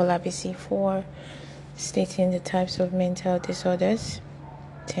 Thank you, Olabisi, for stating the types of mental disorders.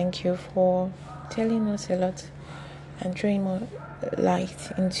 Thank you for telling us a lot and throwing more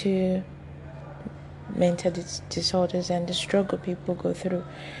light into mental disorders and the struggle people go through.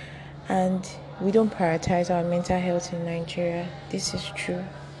 And we don't prioritize our mental health in Nigeria. This is true.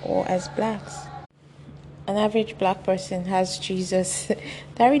 Or as blacks. An average black person has Jesus.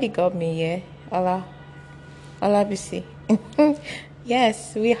 That really got me, yeah. Olabisi.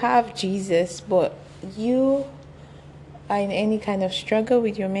 Yes, we have Jesus, but you are in any kind of struggle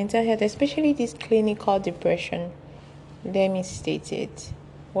with your mental health, especially this clinical depression. Let me state it.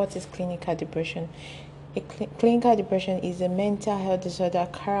 What is clinical depression? Clinical depression is a mental health disorder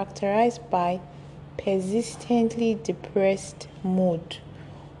characterized by persistently depressed mood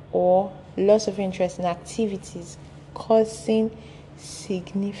or loss of interest in activities causing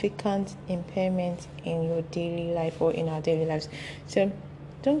significant impairment in your daily life or in our daily lives. So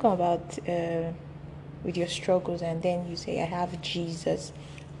don't go about with your struggles and then you say, I have Jesus.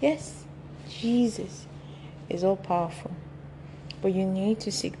 Yes, Jesus is all powerful. But you need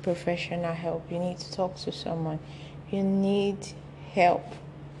to seek professional help. You need to talk to someone. You need help.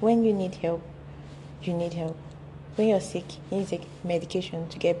 When you need help, you need help. When you're sick, you need to take medication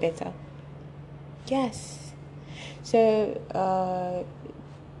to get better. Yes. So,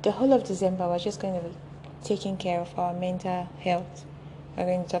 the whole of December, we're just going to be taking care of our mental health. We're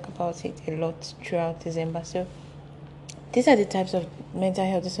going to talk about it a lot throughout December. So, these are the types of mental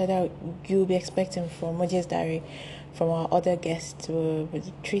health disorder you'll be expecting from Moji's Diary, from our other guests. We'll be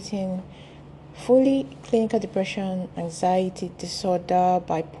treating fully clinical depression, anxiety disorder,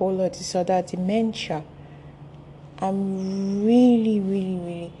 bipolar disorder, dementia. I'm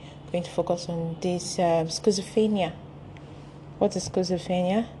really going to focus on this schizophrenia. What is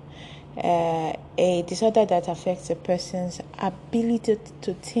schizophrenia? A disorder that affects a person's ability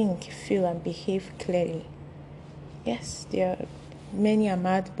to think, feel, and behave clearly. Yes, there are many are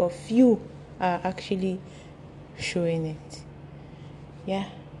mad, but few are actually showing it. Yeah.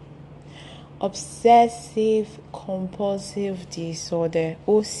 Obsessive compulsive disorder,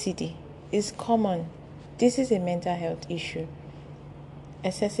 OCD, is common. This is a mental health issue.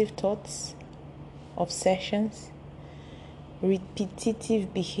 Excessive thoughts, obsessions,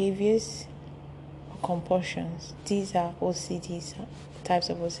 repetitive behaviors, compulsions. These are OCDs, types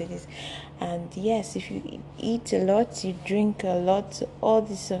of OCDs. And yes, if you eat a lot, you drink a lot, all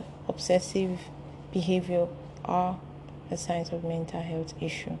this obsessive behavior are the signs of mental health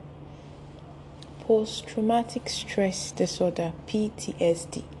issue. Post-traumatic stress disorder,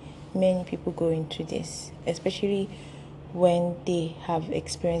 PTSD. Many people go into this, especially when they have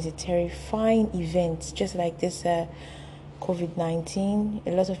experienced a terrifying event, just like this COVID-19.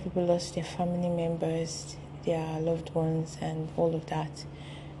 A lot of people lost their family members, their loved ones, and all of that.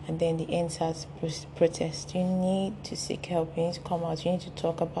 And then the NSAS protest. You need to seek help. You need to come out. You need to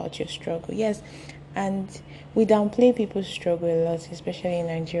talk about your struggle. Yes, and we downplay people's struggle a lot, especially in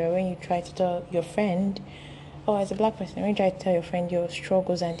Nigeria. When you try to tell your friend, oh, as a black person, when you try to tell your friend your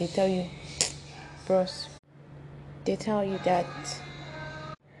struggles and they tell you, bros, they tell you that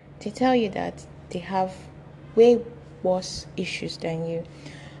they have way worse issues than you.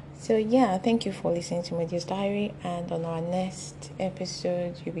 So yeah, thank you for listening to Media's Diary, and on our next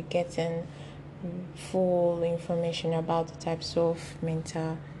episode you'll be getting full information about the types of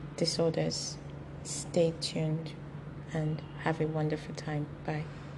mental disorders. Stay tuned and have a wonderful time. Bye.